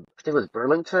 to, I think it was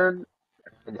Burlington,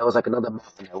 and there was like another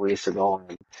mountain that we used to go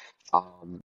on.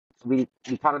 Um, we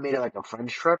kind of made it like a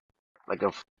friends trip, like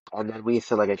and then we used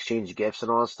to like exchange gifts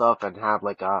and all that stuff, and have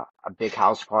like a big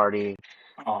house party.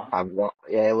 Oh,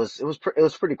 Yeah, it was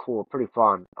pretty cool, pretty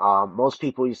fun. Most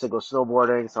people used to go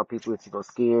snowboarding. Some people used to go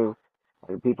skiing.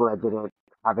 And people that didn't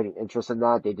have any interest in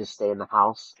that, they just stay in the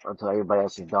house until everybody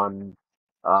else is done.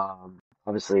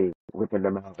 Obviously whipping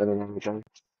them out and everything.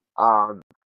 Um,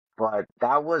 but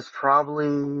that was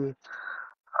probably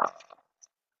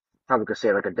could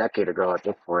say like a decade ago at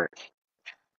this point.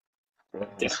 Yeah,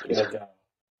 decade ago.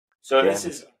 So yeah. this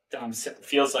is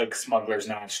feels like Smuggler's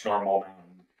Notch normal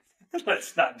now.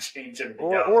 Let's not change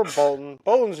anything Or else. Bolton.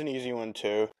 Bolton's an easy one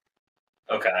too.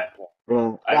 Okay.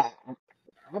 Yeah,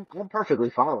 I'm perfectly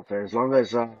fine with it as long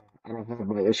as I don't have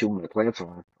my issue with my plants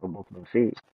on both my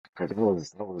feet because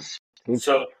that was painful.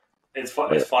 So it's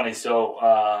But funny.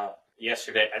 So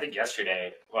yesterday, I think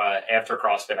yesterday after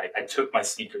CrossFit, I took my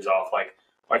sneakers off. Like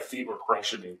my feet were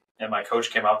crushing me, and my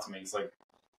coach came up to me. He's like,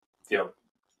 you know,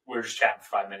 we were just chatting for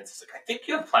 5 minutes. He's like, I think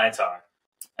you have plantar.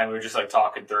 And we were just like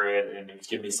talking through it, and he was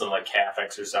giving me some like calf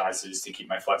exercises to keep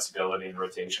my flexibility and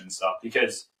rotation and stuff.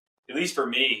 Because at least for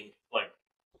me, like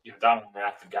Don and I are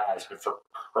active guys, but for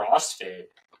CrossFit,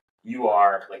 you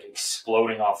are like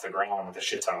exploding off the ground with a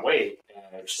shit ton of weight,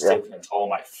 and it's just yeah. taking a toll on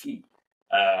my feet.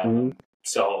 Hmm.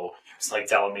 So it's like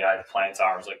telling me I have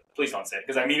plantar. I was like, please don't say it,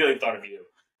 because I immediately thought of you.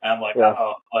 And I'm like,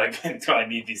 Yeah. like, do I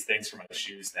need these things for my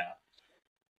shoes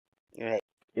now? Right.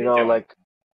 You What are know, you doing? like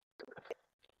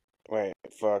Wait,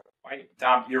 fuck. Wait,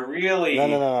 Dom, you're No, really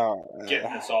no,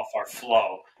 getting us off our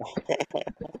flow.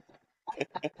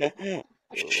 no.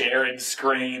 Sharing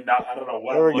screen. I don't know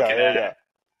what There I'm we go. looking There we at.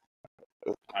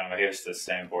 go. I don't know. Here's the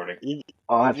sandboarding.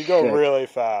 oh If that's you go sick. really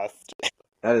fast.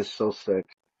 That is so sick.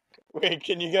 Wait,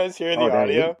 can you guys hear Oh the damn,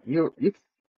 audio? you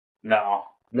No.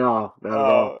 no, not at Oh,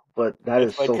 all. But that is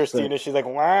it's like so sick. Christina. She's like,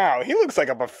 "Wow, he looks like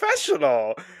a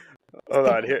professional." Hold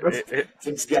on. That's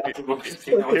exactly what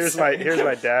Christina was Here's my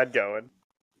saying. dad going.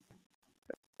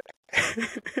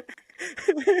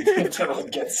 Until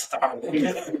it gets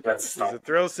started. That's He's a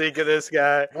thrill seeker, this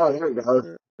guy. Oh, there he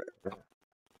goes.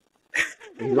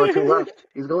 He's going too left.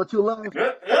 He's going too left.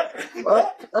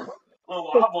 Oh,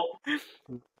 Little wobble.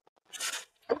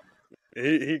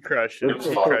 He crushes It it. was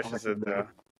He it's fun. so crushes active, it man.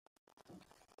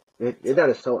 though. Your dad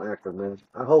is so active, man.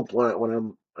 I hope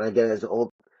when I get as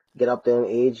old, get up there in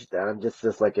age, that I'm just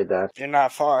like your dad. You're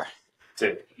not far.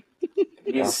 Dude,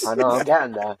 I know I'm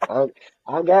getting there.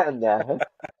 I'm getting there.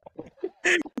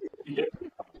 yeah.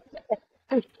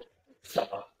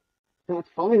 That's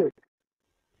funny.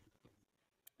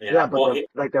 Yeah. Yeah, but Well,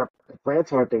 the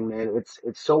plantar thing, man,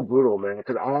 it's so brutal, man.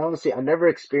 Because I never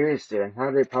experienced it. I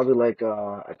had it probably like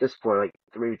at this point,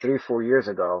 like 4 years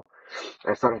ago.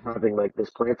 I started having like this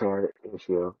plantar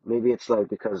issue. Maybe it's like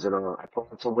because I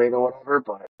put on some weight or whatever,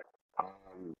 but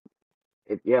um,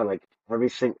 yeah, like every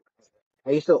single.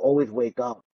 I used to always wake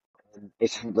up and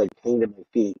it's had like pain in my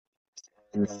feet.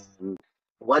 And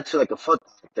went to like a foot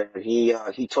doctor.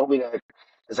 He told me that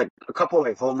there's like a couple of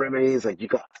like home remedies. Like you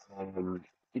could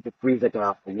freeze like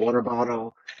a water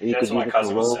bottle and you that's could what use my it to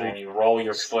cousin was roll. saying. You roll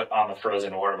your foot on the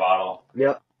frozen water bottle.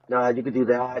 Yep. No, you could do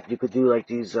that. You could do like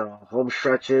these home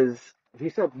stretches. He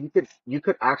said you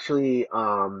could actually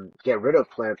get rid of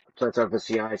plantar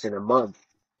fasciitis in a month,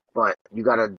 but you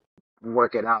gotta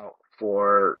work it out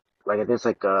for like I think it's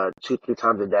like 2-3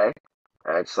 times a day.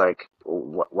 It's like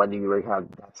when do you really have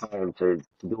that time to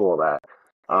do all that?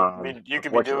 You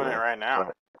could be doing it Unfortunately, right now.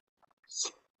 but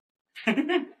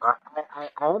I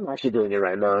am actually doing it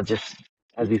right now, just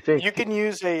as we think. You can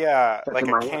use That's like in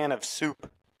a my head. can of soup.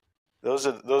 Those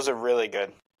are really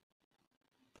good.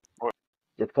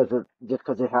 Just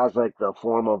because it has like the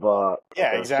form of like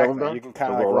Yeah, a exactly. cylinder You can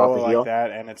kind to of like roll out roll the it like heel.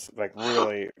 that, and it's like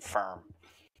really firm.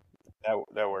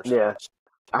 That works for Yeah, us.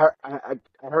 I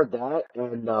heard that,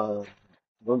 and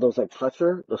one of those like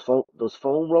those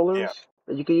foam Yeah, rollers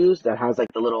that you can use that has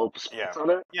like the little yeah, spots on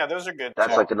it. yeah. Those are good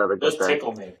That's too. like another good Those thing.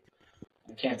 tickle me.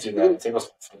 I can't do that. It tickles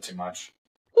my foot too much.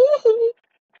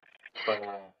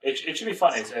 But it should be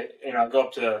fun. Go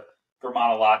up to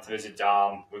Vermont a lot to visit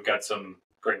Dom. We've got some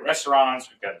great restaurants.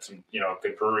 We've got some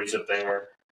good breweries up there.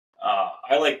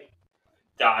 I like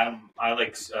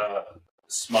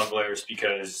Smugglers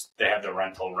because they have the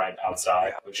rental right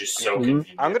outside, which is so Mhm.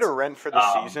 convenient. I'm gonna rent for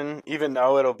the season, even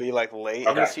though it'll be like late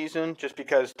in the season, just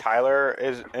because Tyler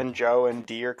and Joe and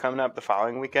Dee are coming up the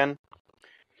following weekend.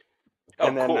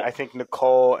 And then cool. I think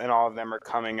Nicole and all of them are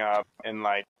coming up in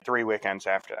like 3 weekends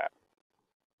after that.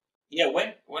 Yeah,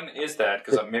 when is that?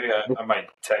 Because maybe I might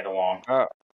tag along.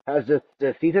 Has the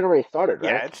season already started,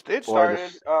 right? Yeah, it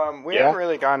started. We Yeah. haven't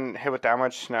really gotten hit with that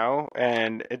much snow,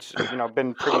 and it's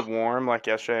been pretty warm. Like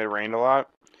yesterday, it rained a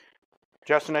lot.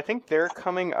 Justin, I think they're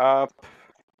coming up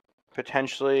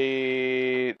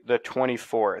potentially the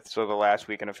 24th, so the last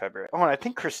weekend of February. Oh, and I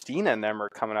think Christina and them are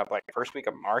coming up like first week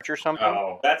of March or something.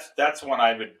 Oh, that's one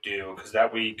I would do because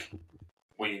that week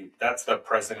that's the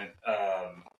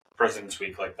President's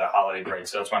Week, like the holiday break.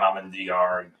 So that's when I'm in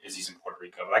DR and Izzy's in Puerto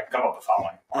Rico. But I can come up the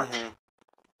following March. Mm-hmm.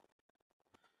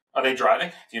 Are they driving?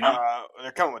 Do you know?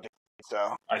 They're coming with the kids,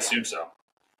 so I assume so.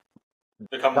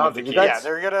 They're coming with the kids. Yeah,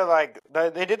 they're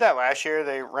gonna they did that last year.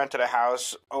 They rented a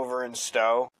house over in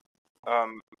Stowe.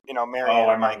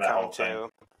 Marianne might come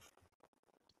too.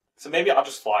 So maybe I'll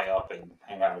just fly up and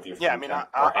hang out with you. Yeah, I mean,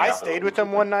 I stayed with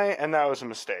them one night, and that was a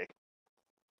mistake.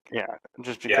 Yeah,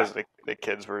 just because the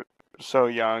kids were so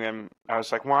young, and I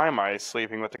was like, why am I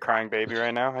sleeping with the crying baby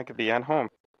right now? I could be at home.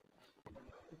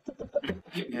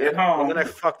 Well, then I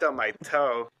fucked up my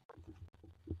toe.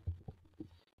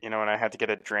 And I had to get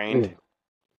it drained.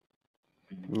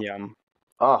 Yum.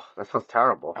 Oh, that sounds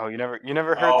terrible. Oh, you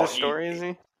never heard this story, is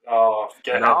he? Oh,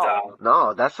 get that.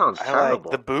 No, that sounds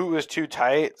terrible. The boot was too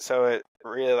tight, so it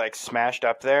really smashed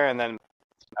up there, and then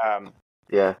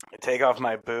I take off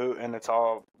my boot, and it's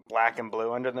all black and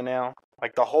blue under the nail.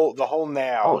 Like the whole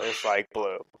nail is like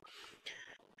blue.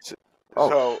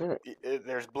 So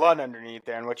there's blood underneath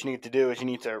there, and what you need to do is you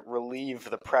need to relieve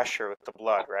the pressure with the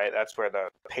blood, right? That's where the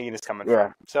pain is coming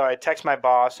from. So I text my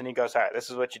boss, and he goes, all right,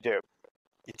 this is what you do.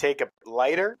 You take a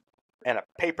lighter and a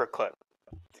paper clip,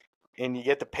 and you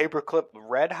get the paper clip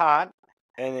red hot,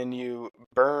 and then you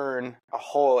burn a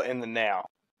hole in the nail,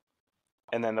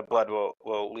 and then the blood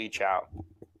will leach out.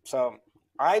 So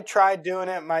I tried doing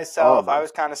it myself. I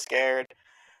was kind of scared.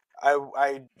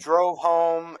 I drove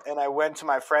home, and I went to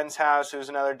my friend's house, who's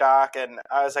another doc, and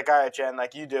I was like, all right, Jen,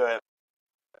 you do it.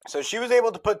 So she was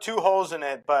able to put 2 holes in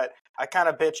it, but I kind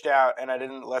of bitched out, and I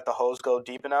didn't let the hose go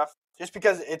deep enough, just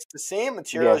because it's the same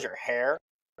material as your hair.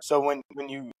 So when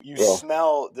you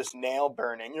smell this nail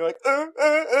burning, you're like, and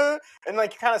you're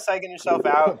kind of psyching yourself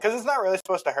out, because it's not really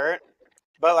supposed to hurt,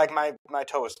 but my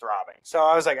toe was throbbing. So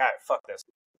I was like, all right, fuck this.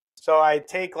 So I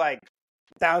take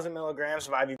 1,000 milligrams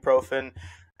of ibuprofen,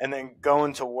 and then go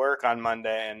into work on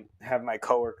Monday and have my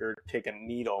coworker take a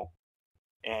needle,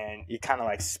 and you kind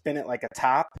of spin it like a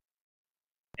top,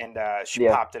 and she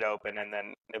popped it open, and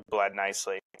then it bled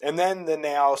nicely. And then the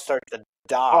nail started to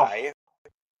die.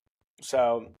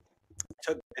 So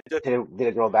did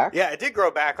it grow back? Yeah, it did grow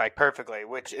back perfectly,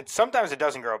 which sometimes it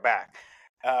doesn't grow back.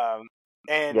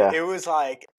 It was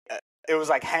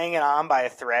hanging on by a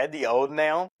thread, the old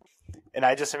nail. And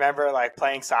I just remember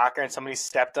playing soccer, and somebody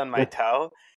stepped on my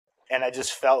toe, and I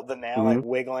just felt the nail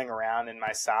wiggling around in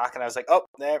my sock, and I was like, "Oh,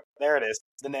 there it is.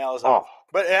 The nail is off."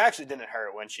 But it actually didn't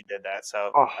hurt when she did that,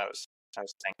 so I was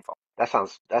thankful. That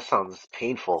sounds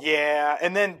painful. Yeah,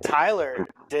 and then Tyler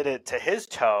did it to his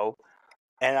toe,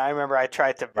 and I remember I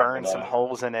tried to burn some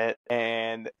holes in it,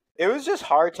 and it was just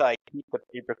hard to keep the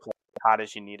paper clip as hot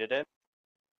as you needed it.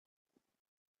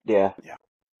 Yeah.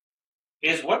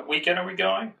 What weekend are we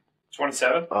going?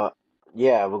 27th?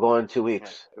 Yeah, we're going 2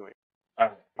 weeks. Yeah, 2 weeks.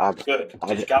 Good.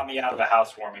 Just got me out of a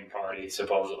housewarming party,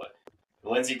 supposedly.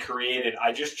 Lindsay created,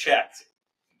 I just checked.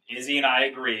 Izzy and I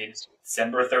agreed,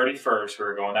 December 31st, we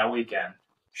were going that weekend.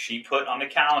 She put on the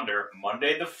calendar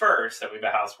Monday the 1st that we have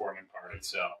a housewarming party,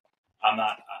 so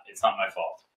it's not my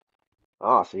fault.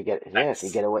 Oh, so you get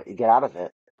out of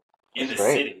it. In the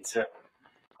city, too.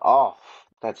 Oh,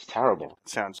 that's terrible.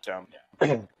 Sounds dumb.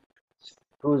 Yeah.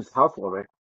 Who's housewarming?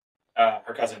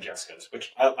 Her cousin Jessica's,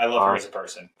 which I love her as a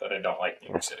person, but I don't like New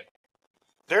York City.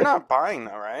 They're not buying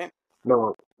though, right?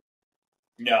 No,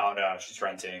 she's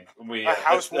renting. A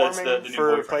housewarming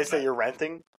for a place that you're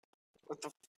renting? What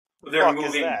the They're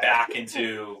moving back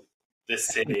into the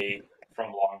city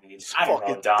from Long Beach. I don't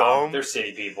know, dumb. They're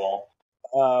city people.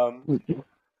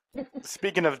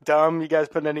 Speaking of dumb, you guys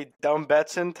put any dumb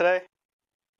bets in today?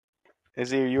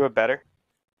 Izzy, are you a better?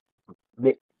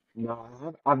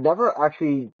 No, I've never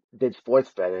actually did sports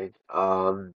betting.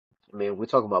 We're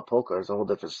talking about poker; it's a whole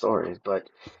different story. But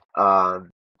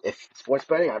if sports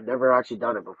betting, I've never actually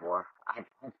done it before. I've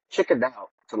chickened out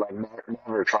to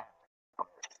never try.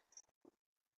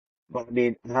 But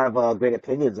I have great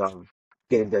opinions on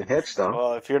Getting the hits though.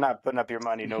 Well, if you're not putting up your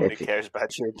money, nobody If you- cares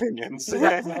about your opinions.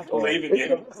 I believe in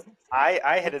you.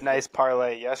 I had a nice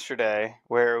parlay yesterday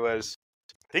where it was,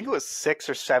 I think it was 6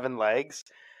 or 7 legs.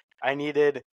 I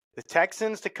needed the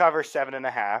Texans to cover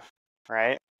 7.5,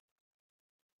 right?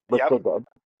 But Yep. they did.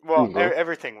 Well, Easily.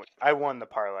 everything. I won the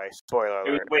parlay. Spoiler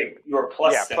alert. Wait, you were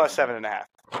plus Yeah, 7. plus 7.5.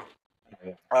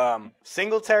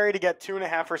 Singletary to get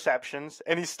 2.5 receptions,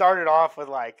 and he started off with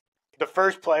like the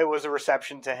first play was a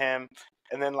reception to him,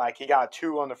 and then like he got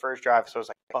 2 on the first drive. So I was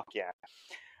like, fuck yeah.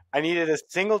 I needed a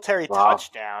Singletary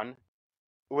touchdown,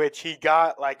 which he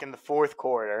got like in the fourth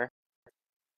quarter.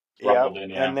 Rumbled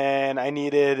in, yeah. And then I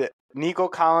needed Nico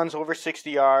Collins over 60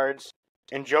 yards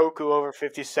and Njoku over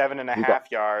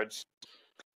 57.5 yards.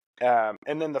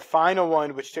 And then the final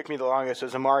one, which took me the longest,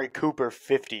 was Amari Cooper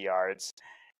 50 yards.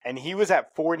 And he was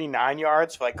at 49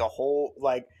 yards for like a whole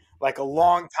like a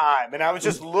long time. And I was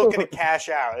just looking to cash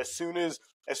out as soon as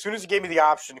he gave me the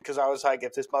option, because I was like,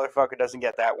 if this motherfucker doesn't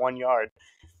get that 1 yard.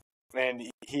 And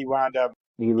he wound up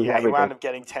he wound up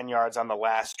getting 10 yards on the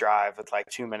last drive with like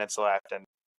 2 minutes left, and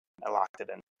I locked it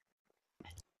in.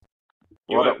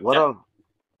 Was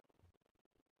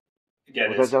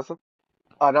that Justin?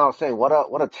 Oh no, I was saying what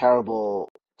a terrible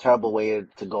way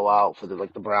to go out for the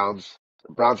Browns.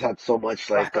 The Browns had so much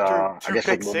like I guess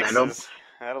like momentum.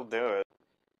 That'll do it.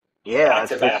 Yeah,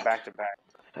 back to back.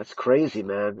 That's crazy,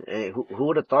 man. Hey, who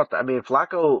would have thought that? I mean,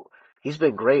 Flacco, he's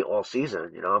been great all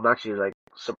season. You know, I'm actually like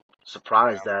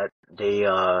surprised that they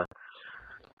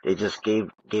just gave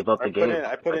up the game.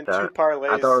 I put in 2 parlays.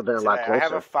 I thought it would have been a lot closer. I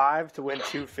have a 5 to win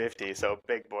 250, so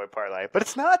big boy parlay. But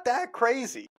it's not that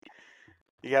crazy.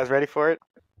 You guys ready for it?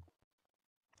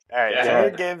 All right,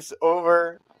 Jahmyr Gibbs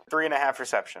over 3.5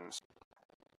 receptions.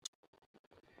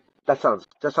 That sounds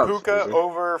Puka easy.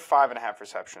 over 5.5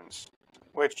 receptions,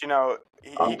 which, you know,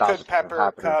 he could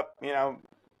pepper Cup, you know.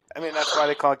 I mean, that's why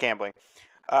they call it gambling.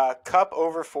 Cup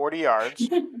over 40 yards.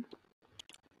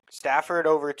 Stafford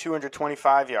over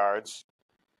 225 yards.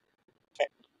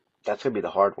 That's going to be the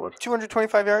hard one.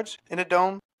 225 yards in a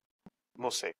dome?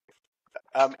 We'll see.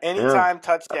 Anytime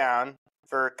touchdown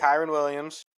for Kyron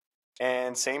Williams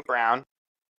and St. Brown.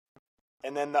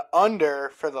 And then the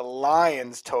under for the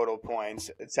Lions total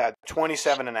points, it's at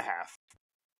 27.5,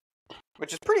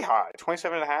 which is pretty high.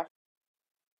 27.5.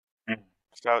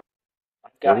 So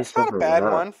it's not a bad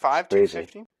one. 5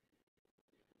 250.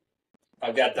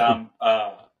 I've got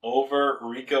over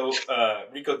Rico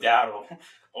Dowdle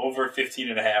over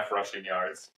 15.5 rushing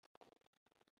yards.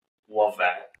 Love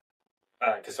that.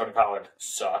 Because Tony Pollard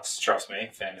sucks. Trust me,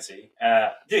 fantasy.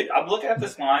 Dude, I'm looking at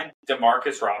this line.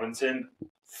 Demarcus Robinson,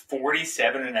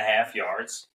 47.5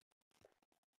 yards.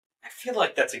 I feel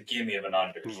like that's a gimme of an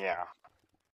under.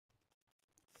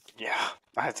 Yeah,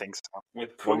 I think so.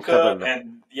 With Puka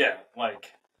and,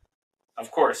 of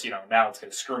course, you know, now it's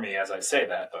going to screw me as I say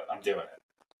that, but I'm doing it.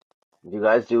 Do you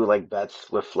guys do like bets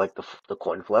with like the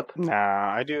coin flip?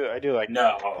 Nah, I do like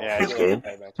no. Yeah, I do.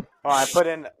 Well, I put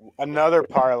in another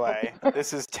parlay.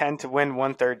 This is 10 to win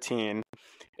 113.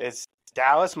 It's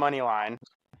Dallas money line.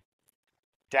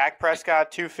 Dak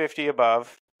Prescott 250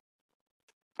 above.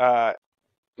 I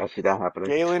see that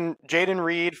happening. Jaden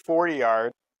Reed 40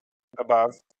 yards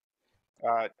above.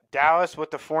 Dallas with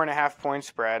the 4.5 point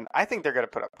spread. I think they're going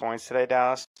to put up points today,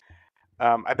 Dallas.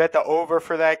 I bet the over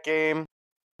for that game.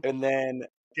 And then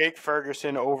Jake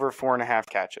Ferguson over 4.5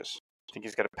 catches. I think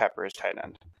he's going to pepper his tight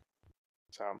end.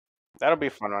 So that'll be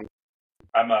a fun one.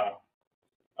 I'm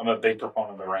a big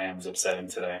proponent of the Rams upsetting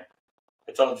today.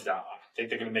 I told you that. I think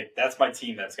they're going to make. That's my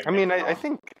team. That's going to. I mean, I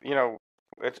think, you know,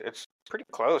 it's pretty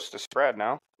close to spread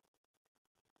now.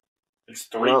 It's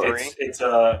 3.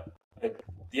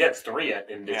 It's 3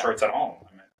 in Detroit's at home.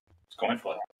 I mean, it's going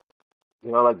for it.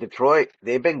 You know, like Detroit,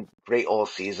 they've been great all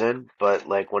season, but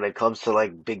like when it comes to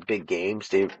like big games,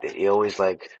 they always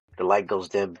like the light goes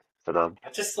dim for them. I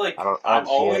just like I'm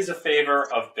always a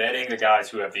favor of betting the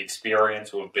guys who have the experience,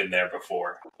 who have been there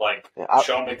before, like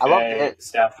Sean McVay,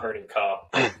 Stafford, and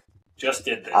Cup. Just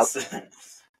did this.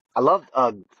 I love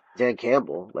Dan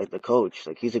Campbell, like the coach.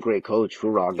 Like he's a great coach,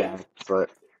 hoorah guy.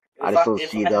 But I just don't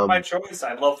see them. If I had my choice,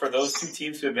 I'd love for those 2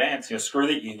 teams to advance. You know, screw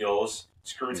the Eagles,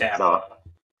 screw Tampa. No.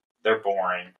 They're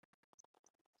boring.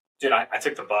 Dude, I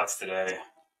took the Bucks today.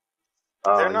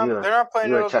 They're not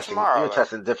playing tomorrow. You're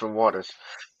testing different waters.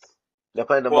 They're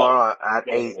playing tomorrow at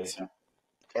 8.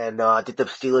 And I think the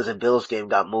Steelers and Bills game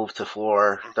got moved to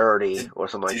 4:30 or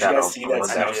something like that. Did you guys see that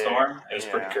snowstorm? It was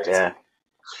pretty crazy.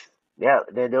 Yeah,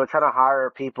 they were trying to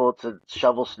hire people to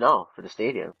shovel snow for the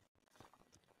stadium,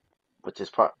 which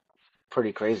is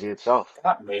pretty crazy itself.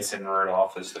 Not Mason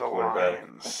Rudolph as the quarterback.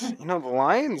 You know, the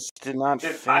Lions did not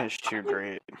finish too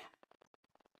great.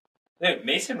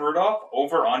 Mason Rudolph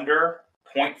over under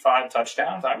 0.5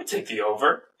 touchdowns. I would take the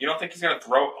over. You don't think he's going to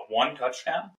throw one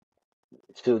touchdown?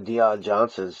 To Deion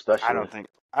Johnson, especially. I don't think.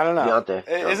 I don't know. Deontay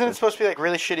Isn't Johnson. it supposed to be like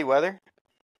really shitty weather?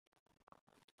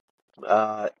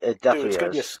 It definitely Dude, it's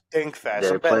gonna be a stink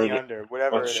fest. I'm betting the under,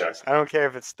 whatever it is. I don't care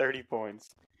if it's 30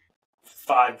 points.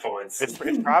 5 points. It's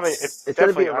probably it's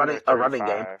gonna be definitely a running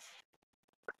game.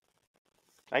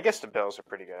 I guess the Bills are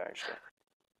pretty good actually.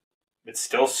 It's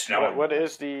still snowing. What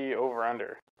is the over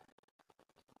under?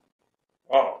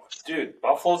 Oh, dude,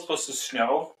 Buffalo's supposed to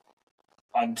snow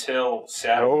until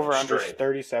Saturday. The over under is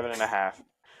 37.5.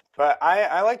 But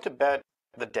I like to bet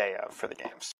the day of for the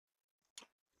games.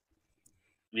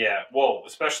 Yeah, well,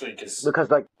 especially because the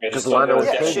line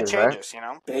shit changes, right? You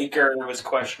know. Baker was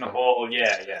questionable.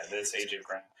 Yeah, this AJ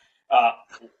Brown.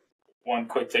 One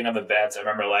quick thing on the bets. I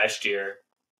remember last year,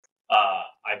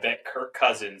 I bet Kirk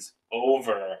Cousins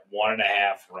over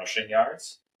 1.5 rushing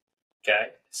yards. Okay,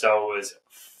 so it was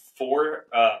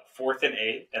 4th and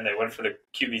 8, and they went for the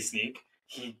QB sneak.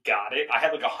 He got it. I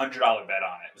had like $100 bet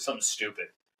on it. It was something stupid,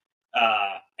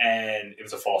 and it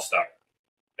was a false start.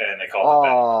 And they called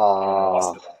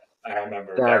it back. I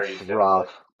remember. That's rough.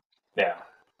 Yeah.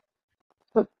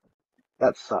 They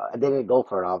didn't go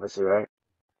for it, obviously, right?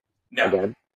 No.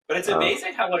 Again. But it's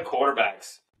amazing how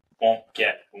quarterbacks won't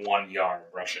get 1 yard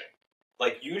rushing.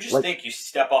 You just think you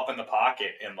step up in the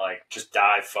pocket and just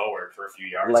dive forward for a few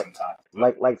yards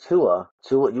sometimes. Like Tua.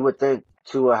 You would think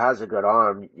Tua has a good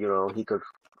arm. You know, he could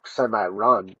send that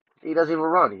run. He doesn't even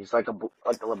run. He's like a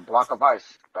block of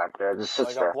ice back there. Just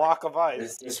sits there. Like a block of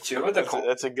ice. Is Tua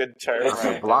that's a good term. It's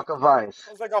a block of ice.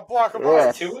 It's like a block of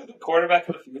ice. Is Tua the quarterback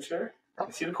of the future?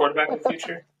 Is he the quarterback of the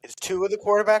future? Is Tua the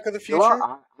quarterback of the future?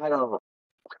 Well, I don't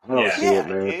see it,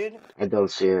 man. Dude. I don't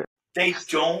see it. They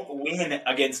don't win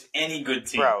against any good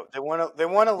team. Bro, they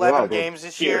won 11 games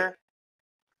this year.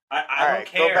 I don't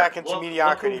care. Go back into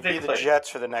mediocrity. Be the Jets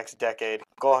for the next decade.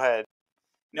 Go ahead.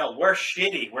 No, we're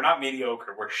shitty. We're not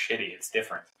mediocre. We're shitty. It's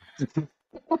different.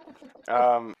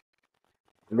 I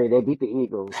mean, they beat the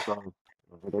Eagles, so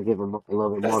they give them a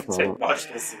little bit more credit. Doesn't take much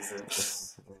this season.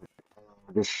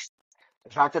 The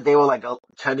fact that they were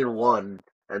 10-1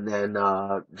 and then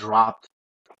dropped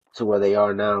to where they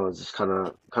are now is just kind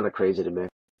of crazy to me.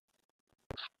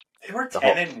 They were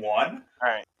 10-1. All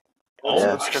right.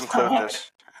 Let's conclude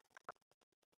this.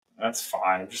 That's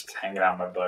fine. I'm just hanging out my butt.